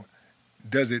 You know,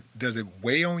 does it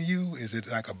weigh on you? Is it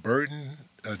like a burden?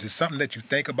 Is it something that you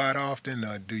think about often,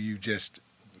 or do you just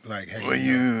like, hey? Well,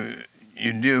 you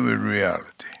deal with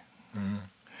reality, Mhm.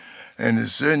 and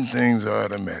there's certain things are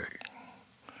automatic.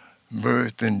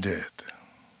 Birth and death.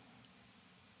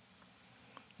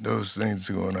 Those things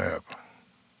are going to happen.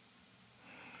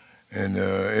 And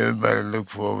everybody look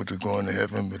forward to going to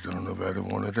heaven, but don't nobody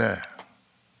want to die.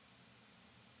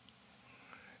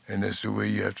 And that's the way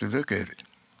you have to look at it.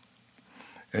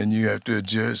 And you have to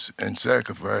adjust and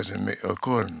sacrifice and make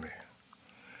accordingly.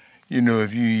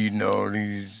 If you eating all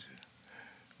these,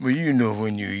 well,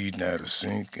 when you're eating out of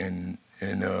sync and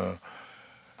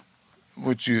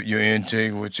what your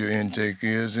intake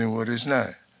is and what it's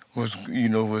not. What's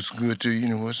good to you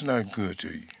and what's not good to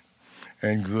you.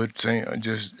 And good thing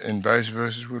and vice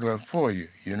versa for you,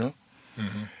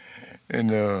 Mm-hmm.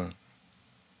 And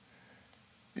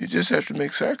you just have to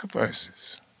make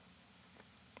sacrifices.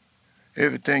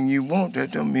 Everything you want,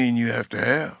 that don't mean you have to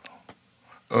have,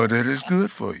 or that it's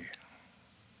good for you.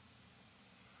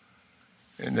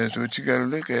 And that's what you got to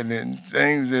look at. And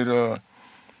things that are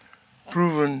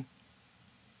proven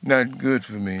not good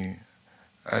for me,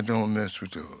 I don't mess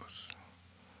with those.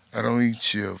 I don't eat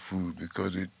shell food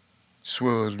because it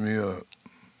swells me up.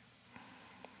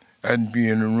 I'd be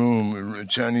in a room at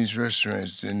Chinese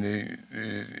restaurants, and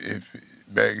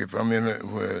if I'm in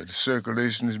where the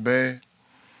circulation is bad,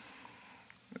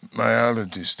 my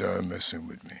allergies start messing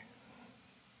with me.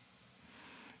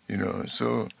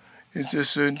 So it's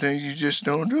just certain things you just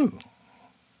don't do.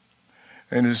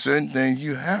 And there's certain things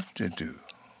you have to do.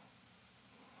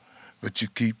 But you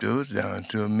keep those down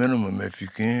to a minimum if you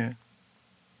can.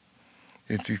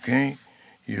 If you can't,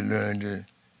 you learn to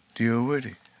deal with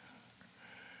it.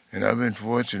 And I've been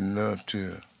fortunate enough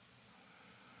to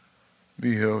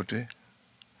be healthy,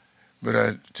 but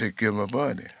I take care of my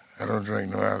body. I don't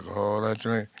drink no alcohol.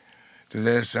 The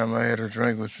last time I had a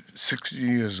drink was 60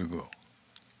 years ago.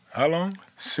 How long?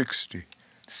 60.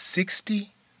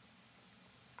 60?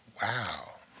 Wow.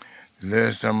 The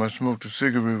last time I smoked a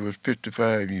cigarette was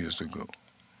 55 years ago.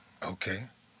 Okay.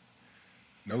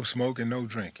 No smoking, no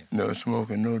drinking. No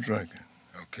smoking, no drinking.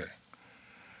 Okay.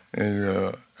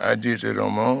 And I did that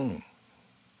on my own.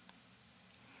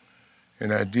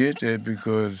 And I did that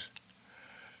because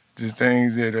the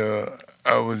things that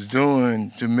I was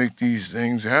doing to make these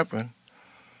things happen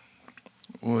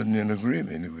wasn't in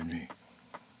agreement with me.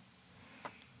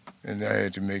 And I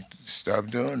had to stop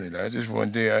doing it.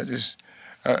 One day I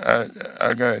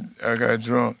got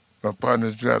drunk. My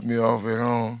partner dropped me off at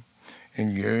home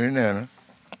in Gary, Nana.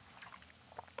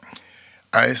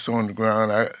 Ice on the ground.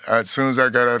 As soon as I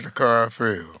got out of the car, I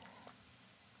fell.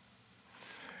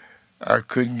 I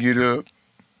couldn't get up.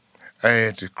 I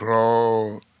had to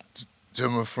crawl to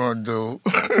my front door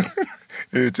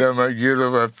Every time I get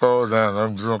up, I fall down.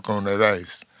 I'm drunk on that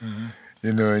ice. Mm-hmm.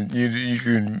 You know, and you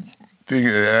can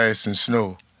figure the ice and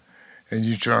snow, and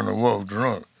you trying to walk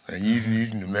drunk. And you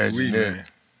can imagine that.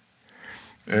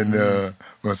 Man. And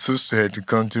my sister had to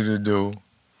come to the door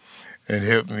and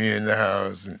help me in the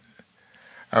house. And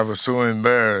I was so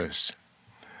embarrassed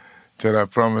that I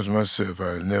promised myself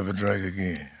I'd never drink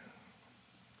again.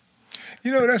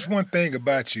 You know, that's one thing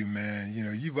about you, man. You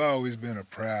know, you've always been a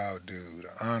proud dude, an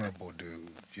honorable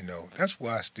dude. You know, that's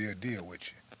why I still deal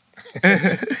with you.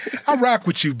 I rock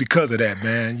with you because of that,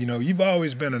 man. You know, you've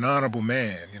always been an honorable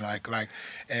man. You know,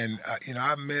 you know,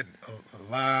 I've met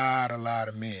a lot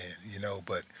of men. You know,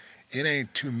 but it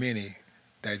ain't too many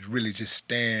that really just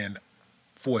stand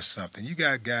for something. You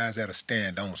got guys that'll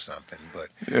stand on something, but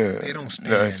they don't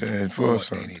stand for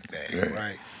anything,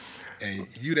 right? And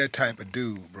you that type of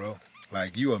dude, bro.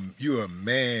 Like you're a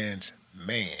man's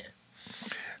man.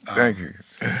 Thank you.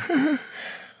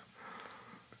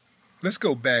 Let's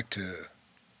go back to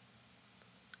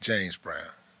James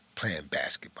Brown playing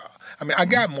basketball. I mean, I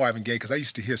got Marvin Gaye because I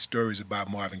used to hear stories about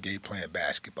Marvin Gaye playing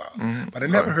basketball, but I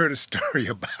never heard a story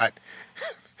about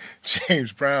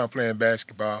James Brown playing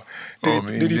basketball.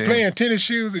 Did he play in tennis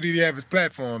shoes or did he have his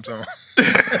platforms on?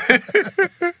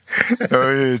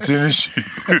 Oh yeah, tennis shoes.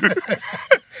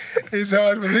 It's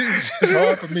hard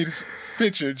for me to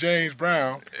picture James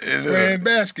Brown playing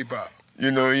basketball.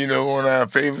 You know, one of our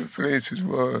favorite places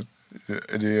was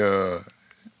the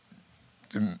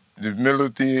Miller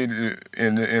Theater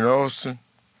in Austin.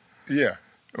 Yeah.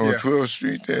 On 12th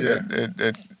Street.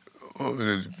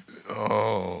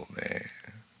 Oh man,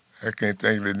 I can't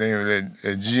think of the name of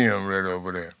that gym right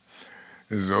over there.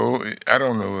 It's old. I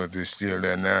don't know if it's still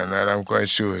there now or not. I'm quite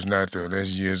sure it's not though.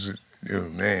 That's years ago. Oh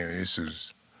man, this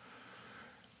was.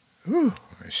 Whew,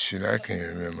 shit, I can't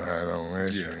remember how long that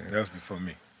was. Yeah, that was before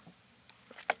me.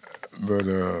 But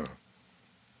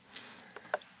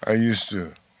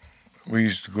we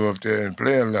used to go up there and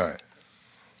play a lot.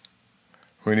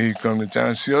 When he'd come to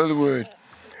town. See, other words,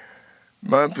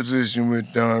 my position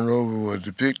with Don Rover was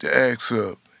to pick the acts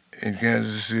up in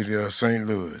Kansas City or St.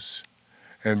 Louis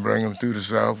and bring them through the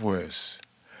Southwest.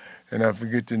 And I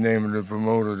forget the name of the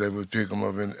promoter that would pick them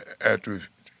up after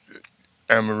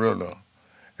Amarillo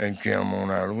and come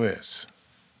on out west.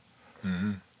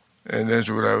 Mm-hmm. And that's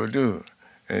what I would do.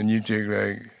 And you take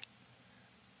like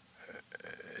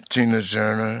Tina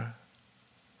Turner,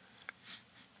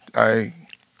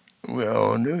 we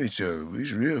all knew each other. We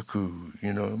was real cool,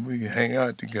 you know. We could hang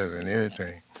out together and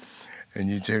everything. And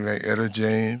you take like Etta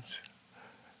James,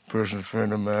 personal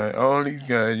friend of mine, all these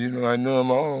guys, you know, I know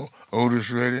them all. Otis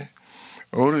Reddy.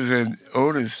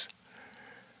 Otis,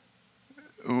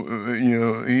 you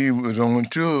know, he was on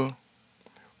tour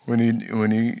when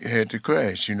he had to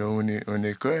crash, you know, when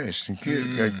they crashed and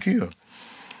got killed.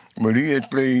 But he had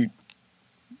played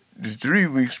the 3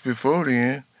 weeks before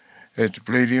then at the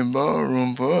Palladium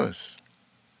Ballroom for us.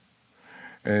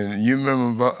 And you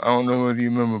remember, I don't know whether you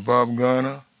remember Bob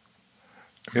Garner.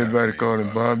 Everybody called him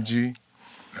Bob G.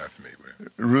 Not familiar with him.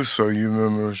 Russo, you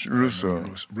remember Russo?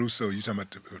 Russo, you talking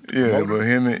about the promoter? Yeah,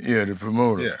 but the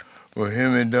promoter. Yeah. Well,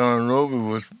 him and Don Rover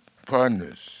was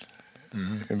partners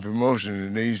in promotion,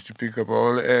 and they used to pick up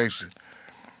all the acts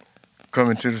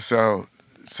coming to the South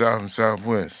and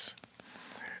Southwest.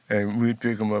 And we'd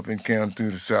pick them up and camp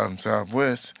through the South and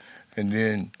Southwest, and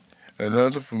then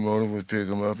another promoter would pick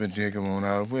them up and take them on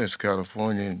out west,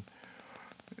 California and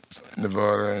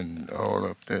Nevada and all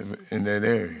up there in that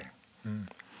area.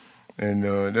 And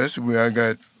that's where I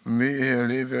got, for me,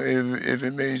 hell,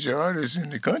 every major artist in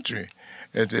the country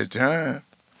at that time,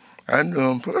 I knew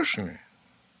them personally.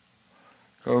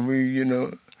 Because we, you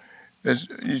know,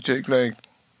 you take like,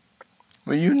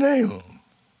 well, you name them.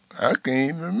 I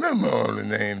can't even remember all the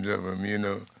names of them, you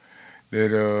know,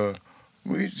 that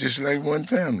we just like one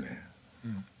family.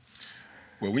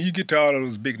 Well, when you get to all of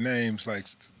those big names,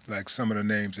 like some of the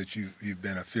names that you've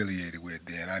been affiliated with,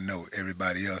 then I know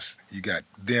everybody else, you got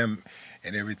them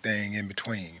and everything in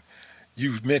between.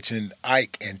 You've mentioned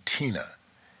Ike and Tina.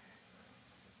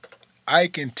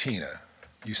 Ike and Tina,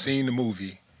 you seen the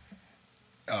movie,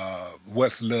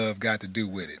 What's Love Got to Do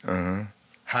with It? Uh-huh.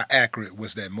 How accurate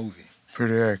was that movie?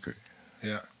 Pretty accurate.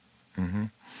 Yeah. Mm-hmm.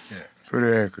 Yeah.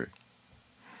 Pretty accurate.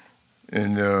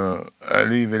 And I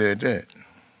leave it at that.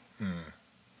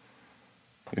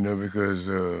 You know, because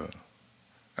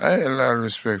I had a lot of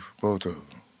respect for both of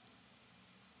them.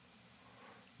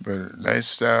 But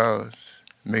lifestyles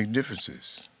make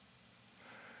differences.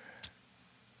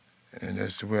 And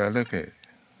that's the way I look at it.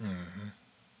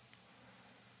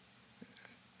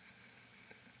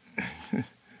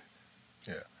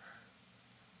 Yeah.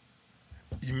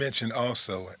 You mentioned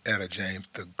also Etta James,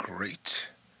 the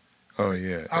great. Oh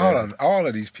yeah. All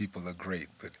of these people are great,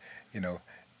 but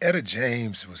Etta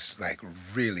James was like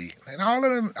really, and all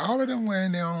of them were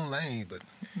in their own lane, but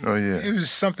Oh yeah. it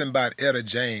was something about Etta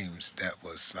James that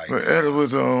was like. Well, Etta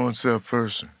was her own self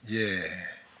person. Yeah.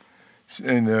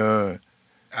 And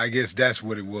I guess that's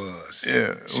what it was.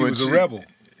 yeah, she was a rebel.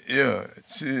 Yeah,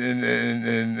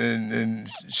 and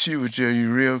she would tell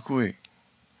you real quick,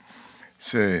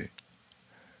 say,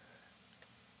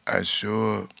 I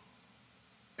show up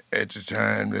at the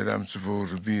time that I'm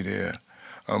supposed to be there.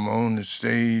 I'm on the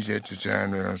stage at the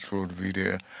time that I'm supposed to be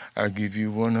there. I give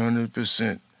you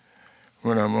 100%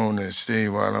 when I'm on that stage,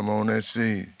 while I'm on that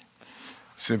stage.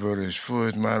 Say, but as far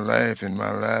as my life and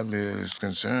my livelihood is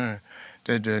concerned,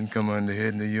 that doesn't come under the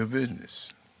head of your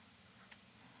business.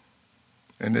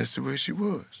 And that's the way she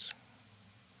was.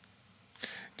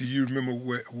 Do you remember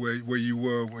where you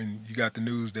were when you got the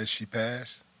news that she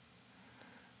passed?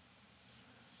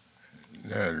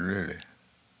 Not really.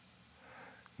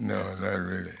 No, not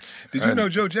really. Did you know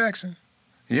Joe Jackson?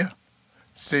 Yeah.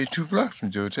 Stayed 2 blocks from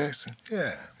Joe Jackson.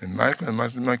 Yeah. And Michael,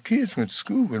 and my kids went to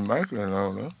school with Michael and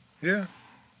all that. Yeah.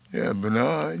 Yeah,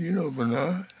 Bernard, you know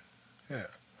Bernard. Yeah.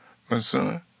 My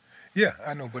son. Yeah,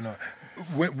 I know Bernard.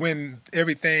 When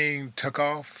everything took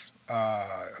off,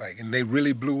 and they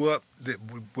really blew up,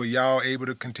 were y'all able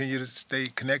to continue to stay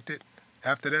connected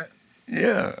after that?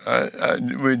 Yeah, I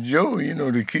with Joe,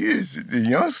 the kids, the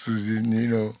youngsters,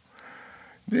 didn't,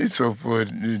 they so for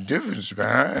the difference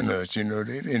behind us, they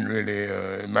didn't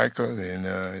really, Michael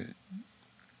and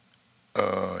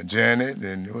Janet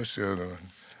and what's the other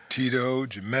one? Tito,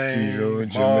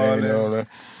 Jermaine, Jermaine, all that.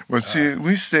 Well, see,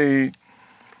 we stayed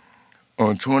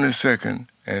on 22nd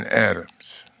and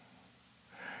Adams.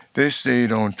 They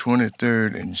stayed on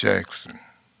 23rd and Jackson.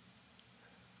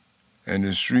 And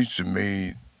the streets are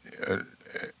made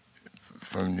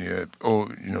from the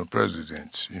old,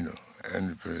 presidents,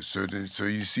 and so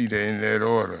you see that in that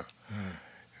order.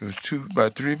 It was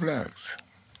about 3 blocks.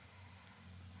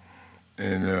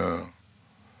 And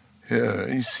yeah,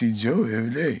 you see Joe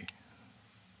every day.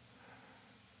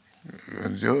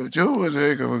 Joe was a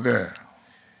heck of a guy.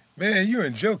 Man, you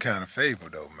and Joe kind of favor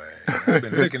though, man.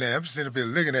 I'm sitting up here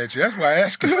looking at you. That's why I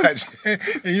asked you about you.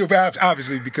 And you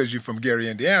obviously because you're from Gary,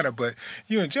 Indiana, but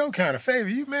you and Joe kind of favor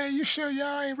you, man. You sure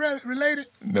y'all ain't related?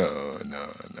 No.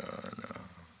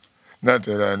 Not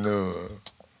that I know of.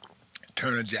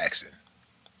 Turner Jackson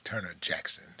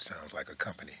sounds like a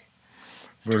company.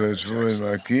 But as far as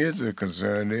my kids are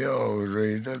concerned, they always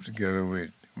raised up together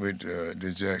with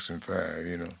the Jackson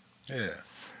 5, Yeah.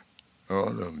 All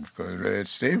of them, because they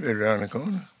stayed right around the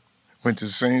corner. Went to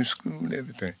the same school and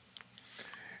everything.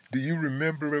 Do you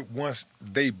remember it once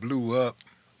they blew up,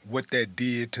 what that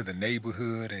did to the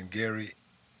neighborhood and Gary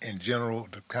in general,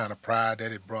 the kind of pride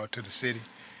that it brought to the city?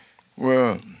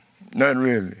 Well, not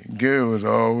really. Gary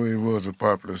always was a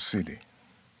popular city.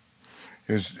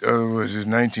 In other words, it's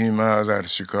 19 miles out of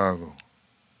Chicago.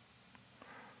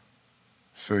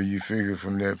 So you figure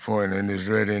from that point, and it's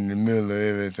right in the middle of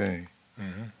everything.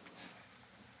 Mm-hmm.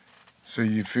 So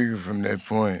you figure from that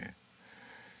point,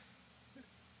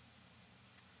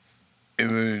 it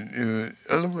was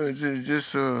other words, it's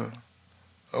just a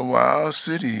wild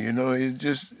city, It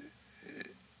was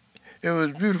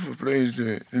a beautiful place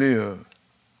to live.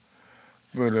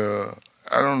 But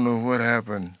I don't know what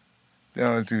happened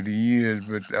down through the years,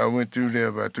 but I went through there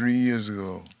about 3 years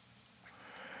ago.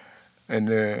 And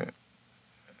the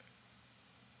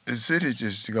city's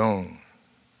just gone.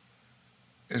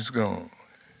 It's gone.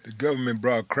 The government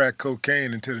brought crack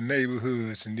cocaine into the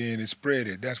neighborhoods and then it spread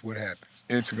it. That's what happened.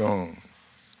 It's gone.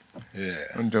 Yeah.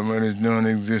 I'm talking about it's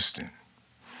non-existent.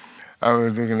 I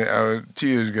was looking at,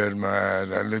 tears got in my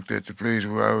eyes. I looked at the place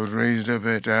where I was raised up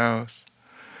at the house.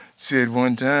 See, at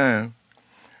one time,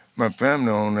 my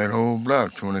family owned that whole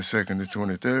block, 22nd to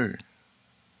 23rd.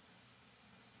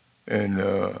 And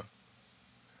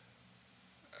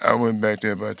I went back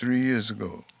there about 3 years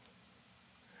ago.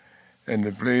 And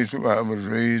the place where I was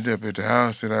raised up, at the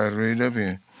house that I was raised up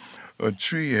in, a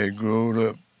tree had grown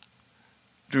up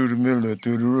through the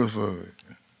roof of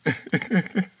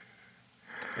it.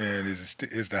 And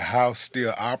is the house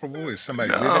still operable? Is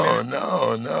somebody living in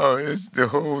it? No, it's the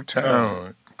whole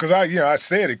town. Because I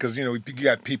said it because you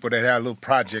got people that have little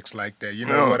projects like that. You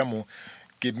know what? I'm gonna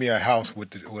get me a house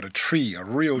with a tree, a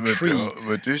real tree.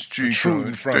 But this tree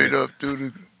goes straight up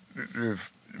through the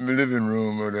living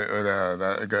room of the house.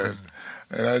 I guess,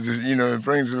 and I just it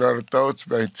brings a lot of thoughts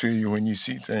back to you when you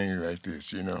see things like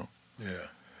this. Yeah.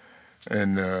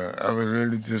 And I was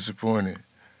really disappointed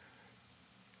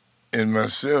and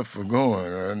myself for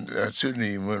going. I shouldn't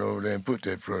even went over there and put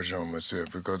that pressure on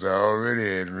myself because I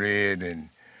already had read and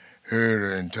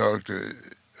heard and talked to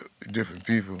different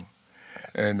people.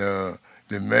 And the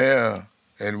mayor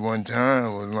at one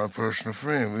time was my personal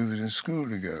friend. We was in school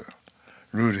together.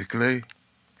 Rudy Clay.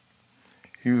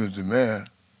 He was the mayor.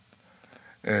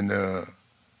 And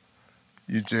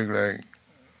you take like,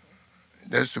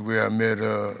 that's the way I met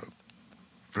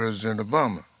President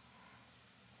Obama.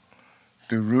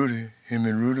 Through Rudy. Him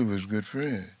and Rudy was good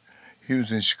friends. He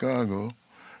was in Chicago.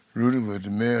 Rudy was the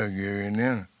mayor of Gary,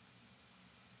 Indiana.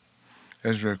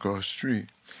 That's right across the street.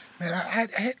 Man, I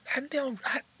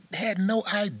had no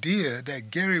idea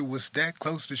that Gary was that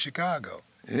close to Chicago.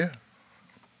 Yeah.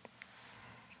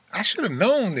 I should have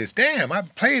known this. Damn, I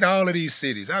played all of these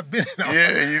cities. I've been in all.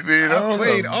 Yeah, you played all I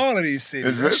played of them. all of these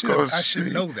cities. I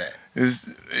should know that.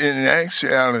 In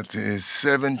actuality, it's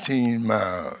 17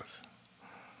 miles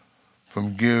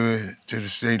from Gary to the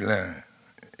state line,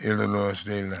 Illinois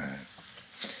state line.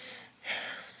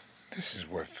 This is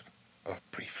worth a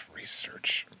brief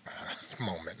research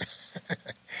moment.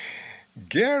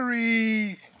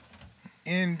 Gary,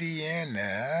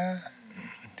 Indiana,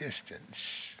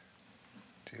 distance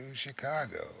to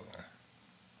Chicago.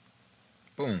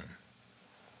 Boom.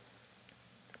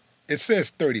 It says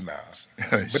 30 miles,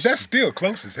 but that's still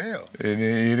close as hell.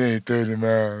 It ain't 30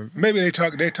 miles. Maybe they're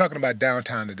talking about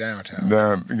downtown to downtown.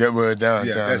 Downtown.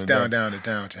 Yeah, that's down to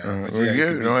downtown. Well,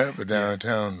 yeah, we don't have a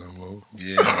downtown no more.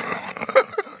 Yeah,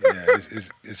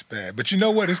 it's bad. But you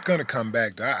know what? It's gonna come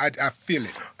back. Though. I feel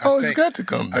it. It's got to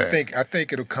come back. I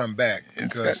think it'll come back.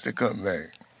 It's got to come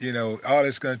back. You know, all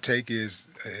it's gonna take is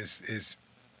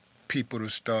people to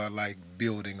start like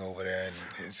building over there.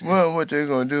 And well, what they're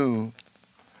gonna do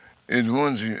is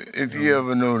if you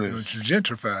ever notice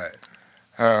gentrified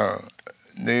how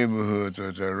neighborhoods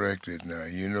are directed now,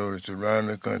 you notice around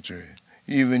the country,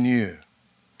 even here,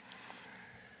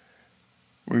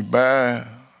 we buy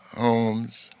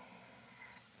homes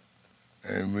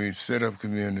and we set up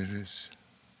communities,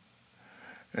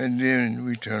 and then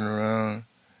we turn around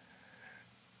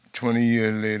 20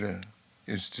 years later,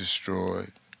 it's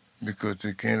destroyed because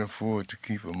they can't afford to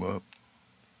keep them up.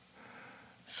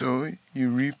 So you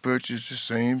repurchase the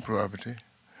same property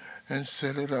and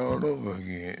sell it all over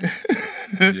again.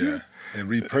 Yeah, and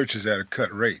repurchase at a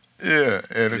cut rate. Yeah,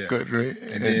 at a cut rate.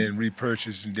 And then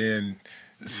repurchase and then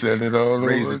sell it all over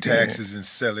again. Raise the taxes and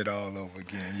sell it all over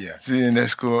again, yeah. See, and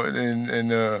that's called,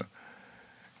 and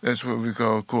that's what we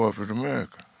call corporate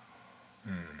America.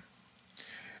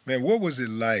 Man, what was it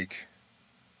like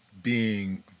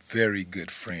being very good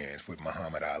friends with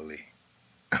Muhammad Ali?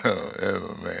 Oh,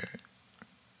 ever, man.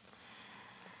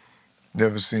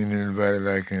 Never seen anybody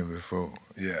like him before.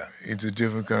 Yeah. He's a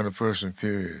different kind of person,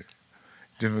 period.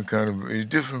 A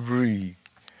different breed.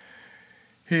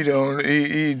 He the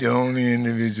only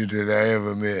individual that I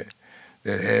ever met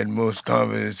that had most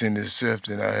confidence in himself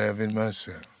than I have in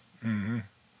myself. Mm-hmm.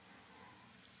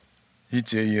 He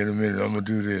tell you in a minute, I'm going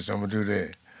to do this, I'm going to do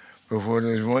that. But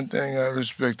there's one thing I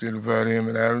respected about him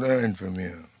and I learned from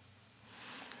him.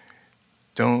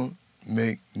 Don't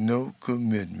make no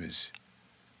commitments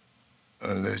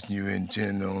unless you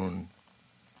intend on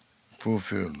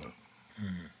fulfilling them.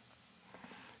 Mm-hmm.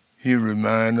 He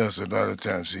remind us a lot of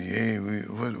times, say, hey,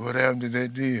 what happened to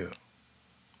that deal?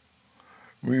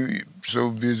 We so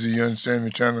busy, you understand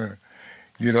me, trying to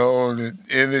get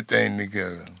everything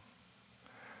together.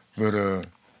 But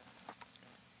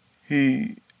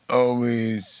he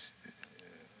always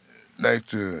liked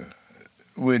to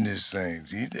witness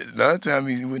things. A lot of times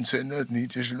he wouldn't say nothing, he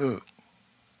just looked.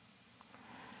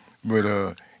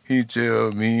 But he'd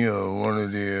tell me or one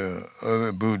of the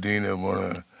other Boudina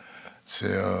want to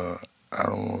say, I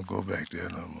don't want to go back there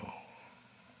no more.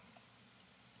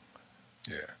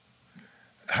 Yeah.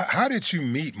 How did you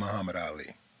meet Muhammad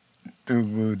Ali? Through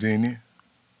Boudini.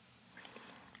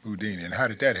 Boudini, and how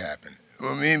did that happen?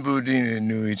 Well, me and Boudini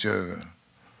knew each other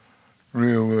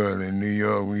real well in New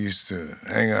York. We used to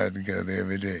hang out together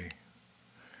every day.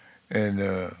 And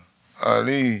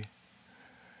Ali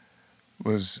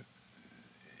was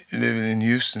living in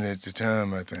Houston at the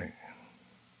time, I think.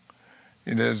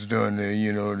 And that's during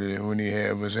the, when he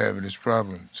was having his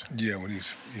problems. Yeah, when he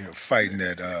was, fighting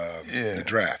that the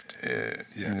draft.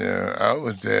 Yeah. And I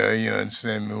was there, you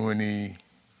understand me,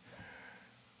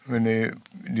 when they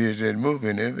did that movie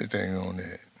and everything on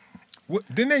that. What,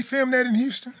 didn't they film that in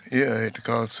Houston? Yeah, at the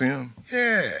Coliseum.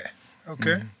 Yeah.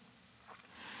 Okay.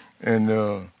 Mm-hmm.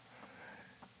 And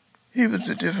he was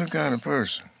a different kind of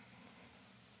person.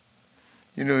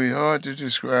 He's hard to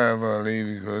describe Ali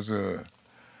because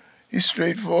he's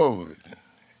straightforward.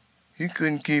 He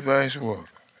couldn't keep ice water.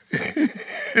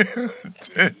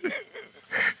 If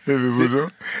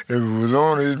it was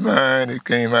on his mind, it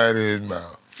came out of his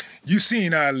mouth. You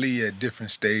seen Ali at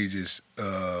different stages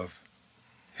of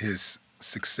his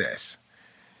success.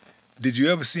 Did you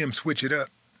ever see him switch it up?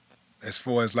 As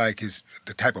far as like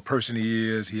the type of person he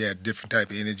is, he had different type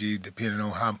of energy depending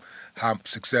on how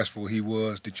successful he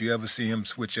was. Did you ever see him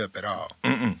switch up at all?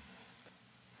 Mm-mm.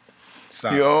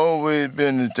 Solid. He always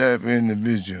been the type of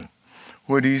individual.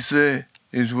 What he said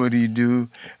is what he do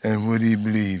and what he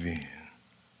believe in.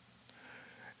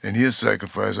 And he'll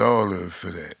sacrifice all of it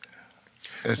for that.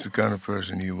 That's the kind of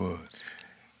person he was.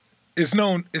 It's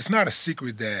not a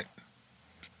secret that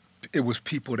it was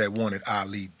people that wanted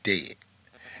Ali dead.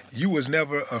 You was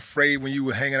never afraid when you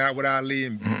were hanging out with Ali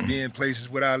and being places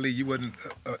with Ali? You wasn't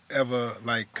ever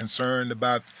like concerned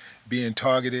about being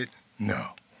targeted?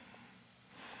 No.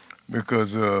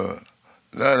 Because a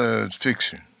lot of it's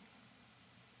fiction.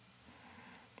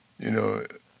 You know,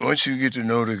 once you get to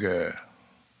know the guy,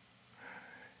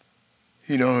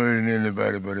 he don't hurt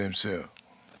anybody but himself,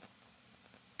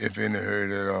 if any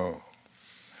hurt at all.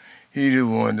 He the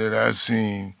one that I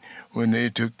seen when they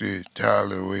took the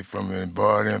title away from him and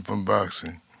barred him from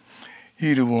boxing.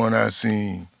 He the one I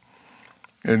seen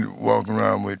and walking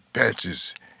around with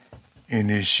patches in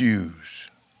his shoes,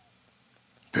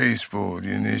 pasteboard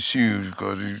in his shoes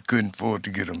because he couldn't afford to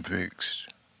get them fixed.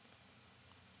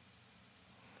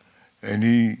 And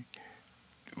he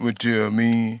would tell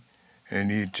me, and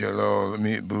he'd tell all of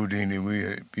me at Boudini,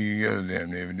 we'd be together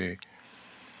damn every day.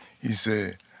 He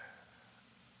said,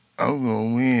 I'm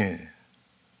gonna win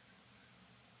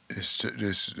this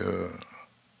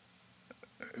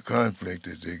conflict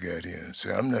that they got here.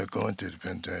 Said, I'm not going to the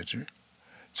penitentiary.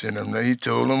 Said, I'm not. He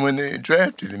told them when they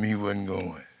drafted him he wasn't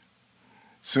going.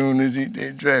 Soon as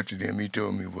they drafted him, he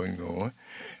told me he wasn't going.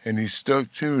 And he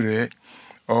stuck to that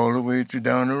all the way to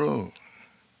down the road.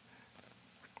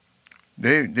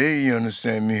 They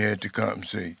understand me, had to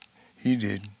compensate. He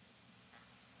didn't.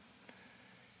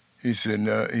 He said,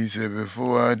 no,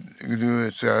 before I do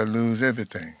it, I lose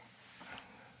everything.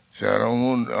 So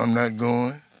I'm not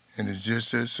going, and it's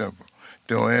just that simple.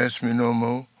 Don't ask me no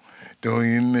more. Don't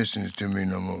even mention it to me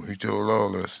no more. He told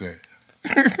all of us that.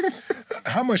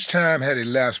 How much time had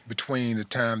elapsed between the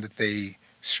time that they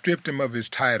stripped him of his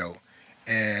title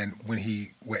and when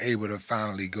he were able to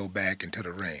finally go back into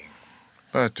the ring?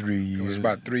 About 3 years. It was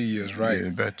about 3 years, right? Yeah,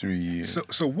 about 3 years.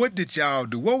 So what did y'all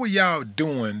do? What were y'all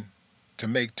doing to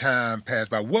make time pass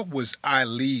by? What was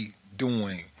Ali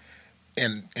doing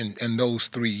in those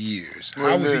 3 years?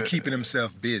 How was he keeping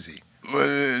himself busy? Well,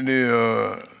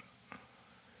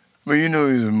 you know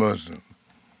he's a Muslim.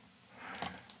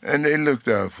 And they looked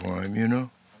out for him, you know.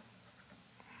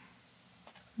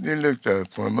 They looked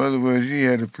out for him. In other words, he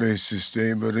had a place to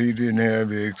stay, but he didn't have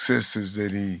the excesses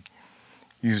that he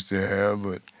used to have,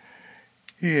 but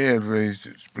he had a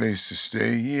place to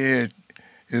stay.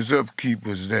 His upkeep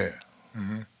was there.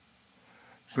 Mm-hmm.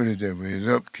 Put it that way, his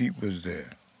upkeep was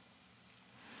there.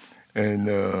 And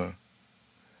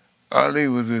Ali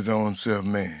was his own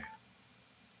self-man.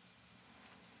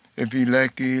 If he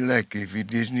liked it, he liked it. If he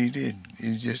didn't, he didn't. He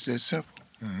was just that simple.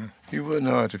 Mm-hmm. He wasn't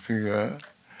hard to figure out.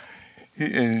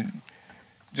 And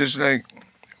just like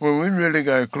when we really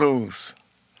got close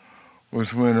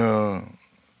was when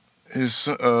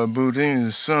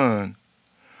Boudin's son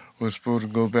was supposed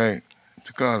to go back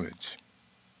to college.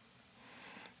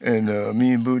 And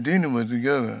me and Boudini was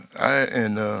together.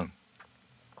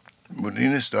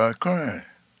 Boudini started crying,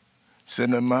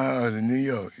 sitting at my house in New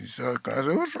York. He started crying. I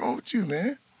said, what's wrong with you,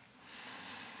 man?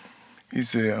 He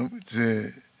said,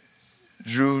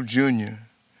 Drew Jr.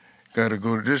 got to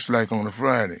go, just like on a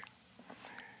Friday.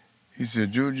 He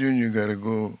said, Drew Jr. got to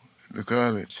go to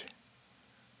college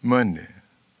Monday.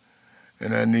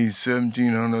 And I need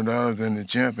 $1,700 and the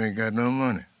champ ain't got no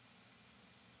money.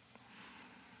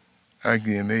 I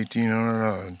gave him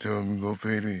 $1,800 and told him to go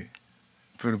pay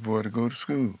for the boy to go to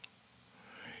school.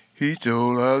 He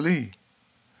told Ali.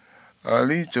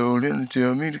 Ali told him to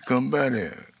tell me to come by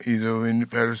there. He's over in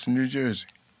Patterson, New Jersey.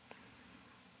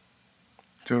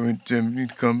 Told me to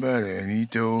come by there. And he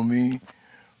told me,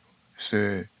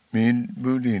 said, me and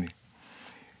Boudini,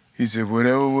 he said,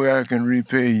 whatever way I can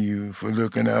repay you for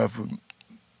looking out for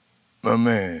my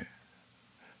man,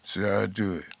 so I'll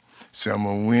do it. So I'm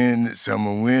gonna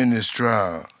win this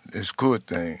trial, this court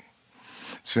thing.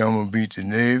 So I'm gonna beat the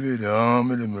Navy, the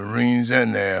Army, the Marines,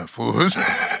 and the Air Force.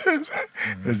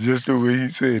 That's just the way he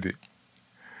said it.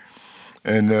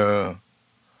 And I'm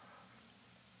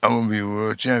gonna be a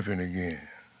world champion again.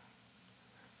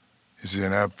 He said,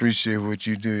 and I appreciate what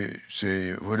you do. He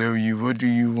said, what do you want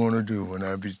to do when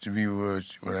I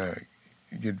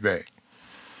get back?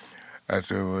 I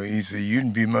said, well, he said, you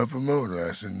can be my promoter.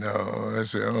 I said, no. I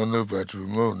said, I don't know about the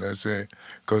promoting. I said,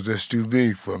 because that's too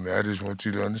big for me. I just want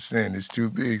you to understand it's too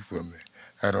big for me.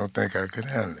 I don't think I could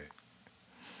handle it.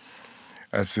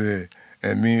 I said,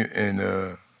 and me and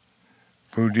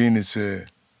Boudini said,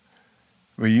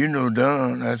 well, you know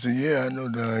Don. I said, yeah, I know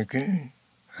Don King.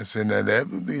 I said, now that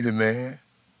would be the man.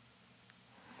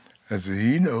 I said,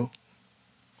 he know.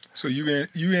 So you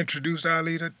introduced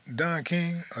Ali to Don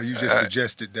King, or you just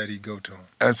suggested that he go to him?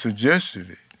 I suggested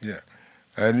it. Yeah.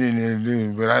 I didn't introduce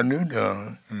him, but I knew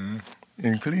Don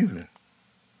in Cleveland.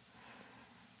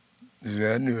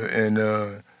 I knew,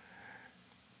 and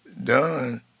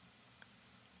Don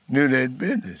knew that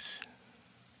business.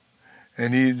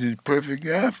 And he's the perfect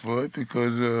guy for it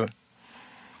because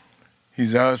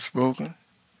he's outspoken,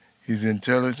 he's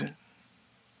intelligent,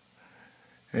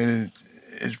 and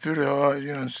it's pretty hard,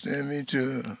 you understand me,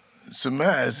 to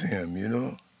surmise him, you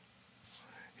know.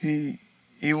 He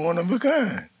one of a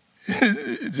kind,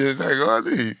 just like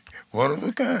Ali, one of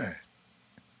a kind.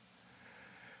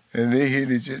 And they hit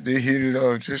it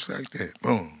off just like that,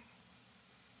 boom.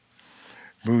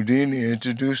 Boudini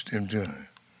introduced him to him.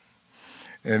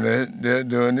 And that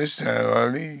during this time,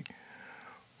 Ali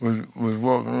was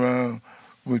walking around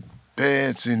with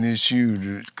pads in his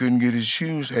shoes. Couldn't get his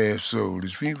shoes half soled.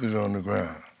 His feet was on the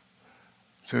ground.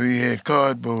 So he had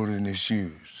cardboard in his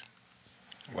shoes.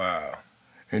 Wow.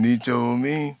 And he told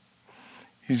me,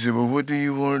 he said, well, what do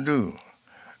you want to do?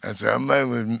 I said, I might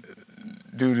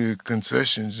do the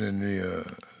concessions and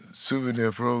the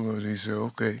souvenir programs. He said,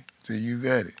 okay. So you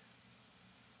got it.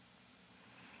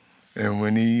 And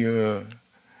when he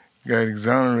got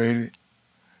exonerated,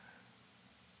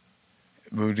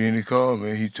 Boudini called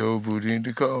me. He told Boudini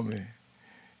to call me.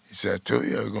 He said, I told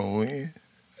you I was going to win.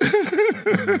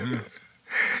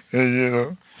 And, you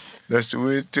know, that's the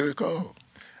way it took off.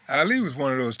 Ali was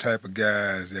one of those type of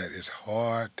guys that is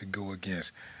hard to go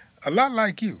against. A lot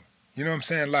like you. You know what I'm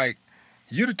saying? Like,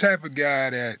 you're the type of guy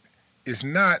that it's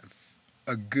not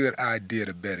a good idea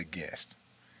to bet against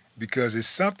because it's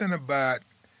something about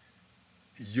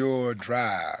your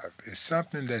drive. It's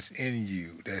something that's in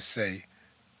you that say,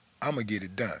 I'm going to get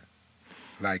it done.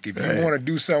 Like, if you want to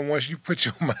do something, once you put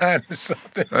your mind to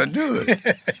something, I do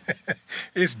it.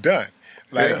 it's done.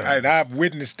 Like, I've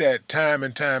witnessed that time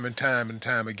and time and time and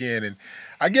time again. And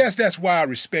I guess that's why I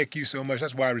respect you so much.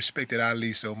 That's why I respected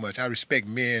Ali so much. I respect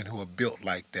men who are built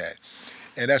like that.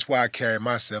 And that's why I carry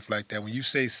myself like that. When you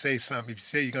say something, if you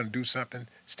say you're going to do something,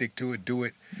 stick to it, do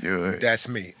it. That's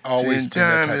me. Always. See,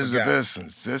 time is of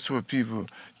essence. That's what people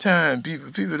doesn't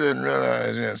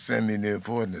realize, you know, send me the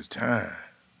importance of time.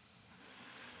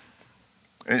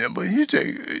 And, but you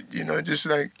take, you know, just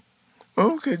like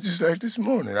this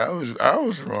morning, I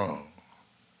was wrong.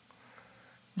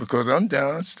 Because I'm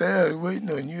downstairs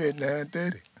waiting on you at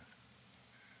 9:30.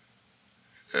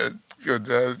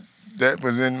 Because that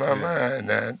was in my mind,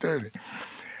 9:30.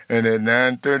 And at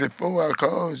 9:34, I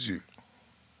called you.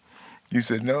 You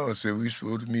said, no. I said, we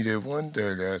supposed to meet at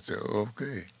 1:30. I said,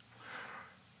 okay.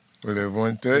 Well, at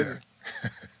 1:30,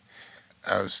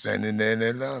 I was standing there in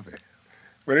that lobby.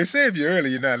 Well, they say if you're early,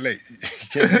 you're not late. You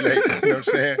can't be late. You know what I'm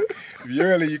saying? If you're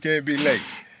early, you can't be late.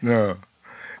 No.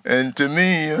 And to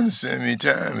me, you understand me,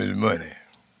 time is money.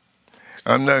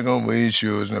 I'm not going to waste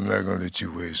yours, and I'm not going to let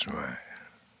you waste mine.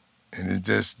 And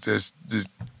that's the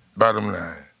bottom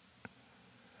line.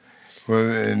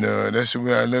 Well, and that's the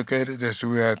way I look at it. That's the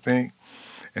way I think.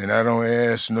 And I don't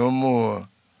ask no more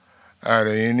out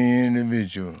of any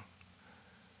individual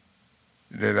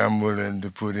that I'm willing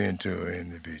to put into an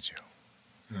individual.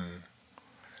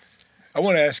 I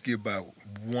want to ask you about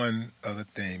one other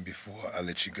thing before I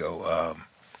let you go.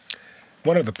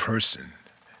 One other person,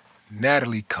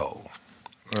 Natalie Cole.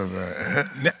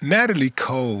 Natalie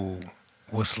Cole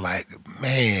was like,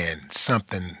 man,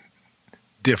 something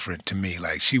different to me.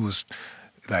 Like, she was,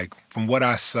 like, from what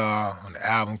I saw on the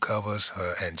album covers,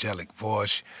 her angelic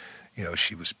voice, you know,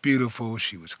 she was beautiful,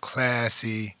 she was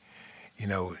classy, you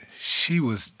know, she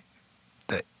was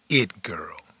the it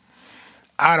girl.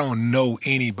 I don't know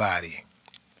anybody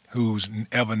who's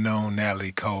ever known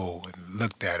Natalie Cole and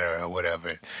looked at her or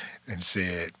whatever and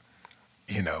said,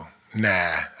 you know,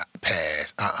 nah,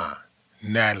 pass,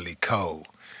 Natalie Cole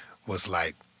was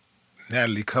like,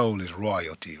 Natalie Cole is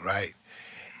royalty, right?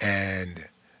 And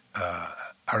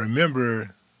I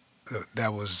remember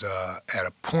that was at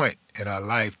a point in her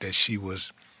life that she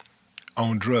was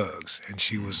on drugs and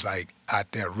she was like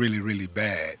out there really, really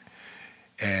bad.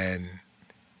 And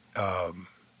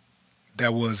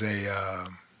there was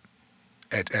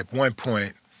at one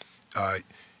point,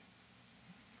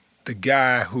 the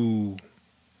guy who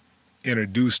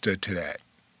introduced her to that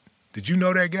Did you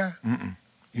know that guy? Mm-mm.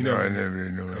 You No, never I never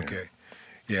really knew him. Okay,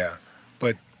 yeah,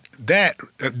 but that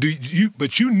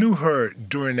But you knew her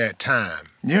during that time.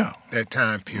 Yeah. That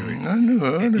time period. I knew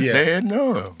her. The Yeah. dad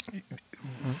know her.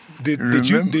 Did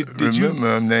you? Remember,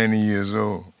 I'm 90 years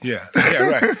old. Yeah,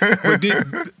 right.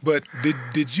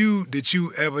 Did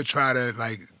you ever try to,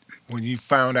 like, when you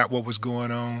found out what was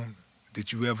going on?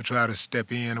 Did you ever try to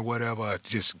step in or whatever, or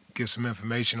just give some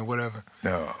information or whatever?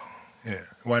 No. Yeah.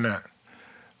 Why not?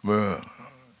 Well,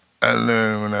 I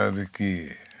learned when I was a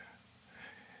kid,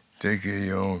 take care of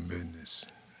your own business.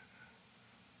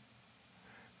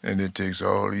 And it takes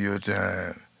all of your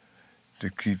time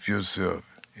to keep yourself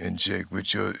in check,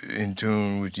 in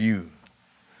tune with you,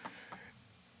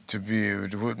 to be able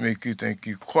to, what make you think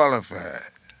you qualified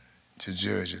to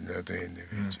judge another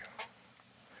individual.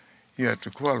 You have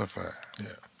to qualify. Yeah.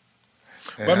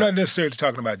 Well, I'm not necessarily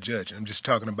talking about judging. I'm just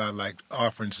talking about, like,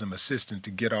 offering some assistance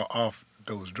to get off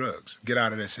those drugs, get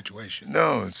out of that situation.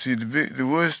 No, see, the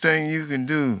worst thing you can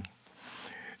do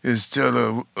is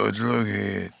tell a drug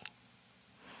head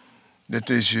that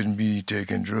they shouldn't be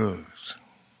taking drugs.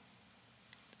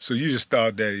 So you just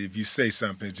thought that if you say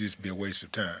something, it'd just be a waste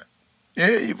of time.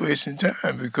 Yeah, you're wasting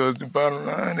time, because the bottom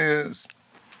line is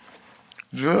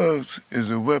drugs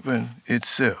is a weapon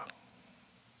itself.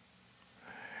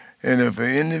 And if an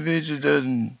individual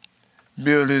doesn't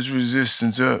build his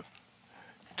resistance up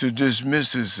to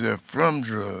dismiss himself from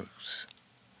drugs,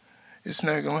 it's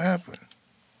not going to happen.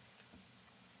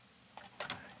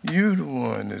 You the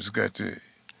one that's got to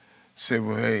say,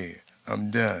 well, hey, I'm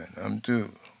done, I'm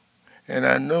through. And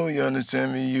I know, you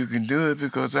understand me, you can do it,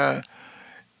 because I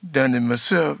done it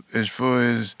myself as far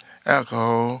as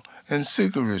alcohol and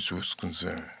cigarettes was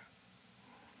concerned.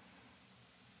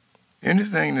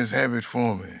 Anything that's habit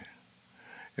forming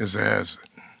is a hazard.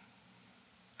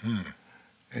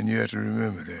 And you have to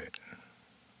remember that.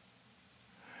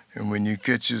 And when you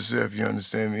catch yourself, you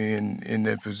understand me, in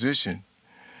that position,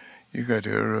 you got to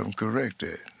hurry up and correct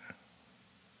that.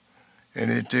 And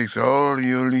it takes all of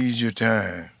your leisure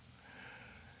time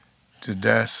to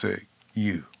dissect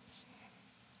you.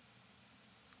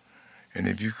 And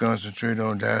if you concentrate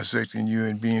on dissecting you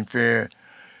and being fair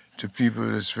to people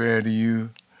that's fair to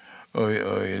you, or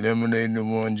eliminating the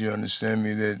ones, you understand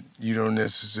me, that you don't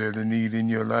necessarily need in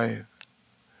your life,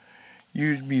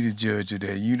 you'd be the judge of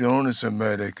that. You're the only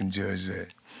somebody that can judge that.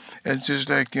 It's just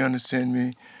like, you understand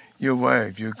me, your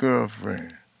wife, your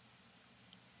girlfriend.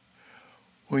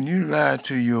 When you lie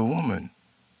to your woman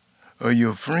or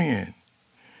your friend,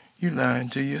 you're lying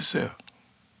to yourself.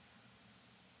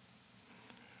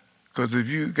 Because if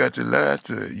you got to lie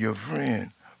to your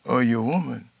friend or your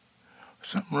woman,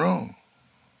 something wrong.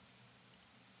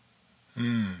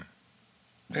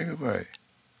 Think about it.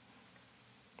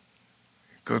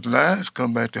 Because lies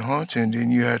come back to haunt you, and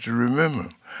then you have to remember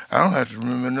them. I don't have to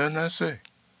remember nothing I say.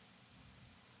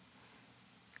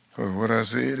 Because what I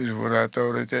said is what I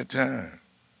thought at that time.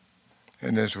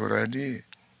 And that's what I did.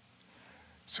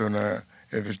 So now,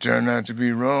 if it turned out to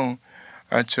be wrong,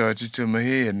 I charge it to my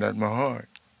head, not my heart.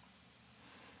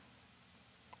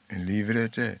 And leave it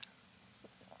at that.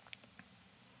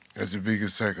 That's the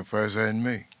biggest sacrifice I can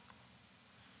make.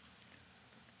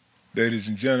 Ladies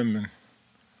and gentlemen,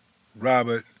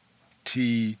 Robert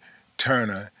T.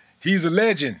 Turner. He's a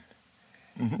legend.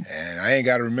 And I ain't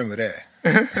got to remember that.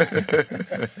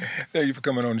 Thank you for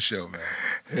coming on the show, man.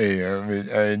 Hey,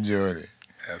 I enjoyed it.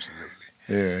 Absolutely.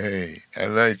 Yeah, hey, I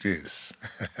like this.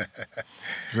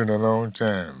 It's been a long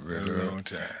time. But, a long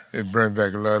time. It brings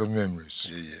back a lot of memories.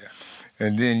 Yeah.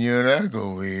 And then you and I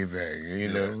go way back. You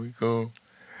know, we go.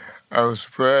 I was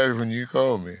surprised when you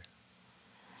called me.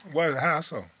 Why? How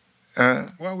so?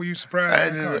 Why were you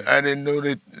surprised? I didn't know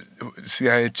that. See,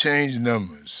 I had changed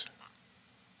numbers.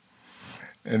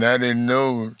 And I didn't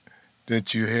know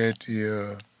that you had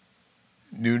the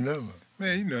new number.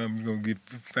 Man, you know I'm going to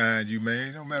find you,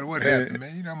 man. No matter what happens,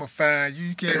 man. You know I'm going to find you.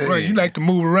 You can't run. You like to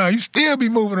move around. You still be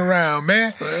moving around,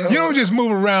 man. Well, you don't just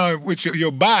move around with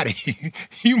your body.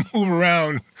 You move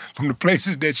around from the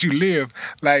places that you live.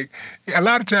 Like, a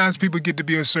lot of times people get to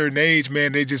be a certain age,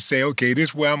 man. They just say, okay,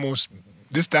 this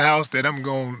is the house that I'm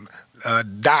going to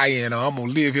die in, or I'm going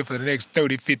to live here for the next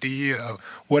 30, 50 years, or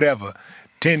whatever.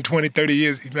 10, 20, 30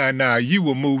 years. Now, you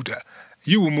will move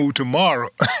tomorrow.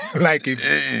 Like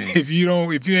if you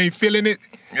ain't feeling it,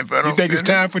 if I don't you think it's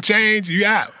time for change, you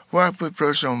out. Well, I put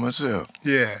pressure on myself.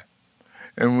 Yeah.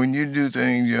 And when you do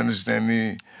things, you understand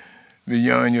me,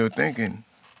 beyond your thinking,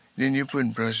 then you're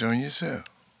putting pressure on yourself.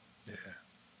 Yeah.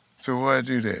 So why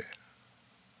do that?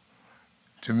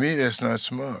 To me, that's not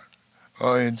smart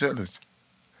or intelligent.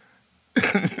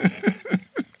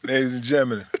 Ladies and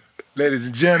gentlemen, Ladies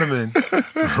and gentlemen,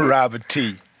 Robert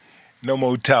T. No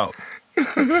more talk.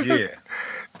 Yeah.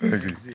 Thank you.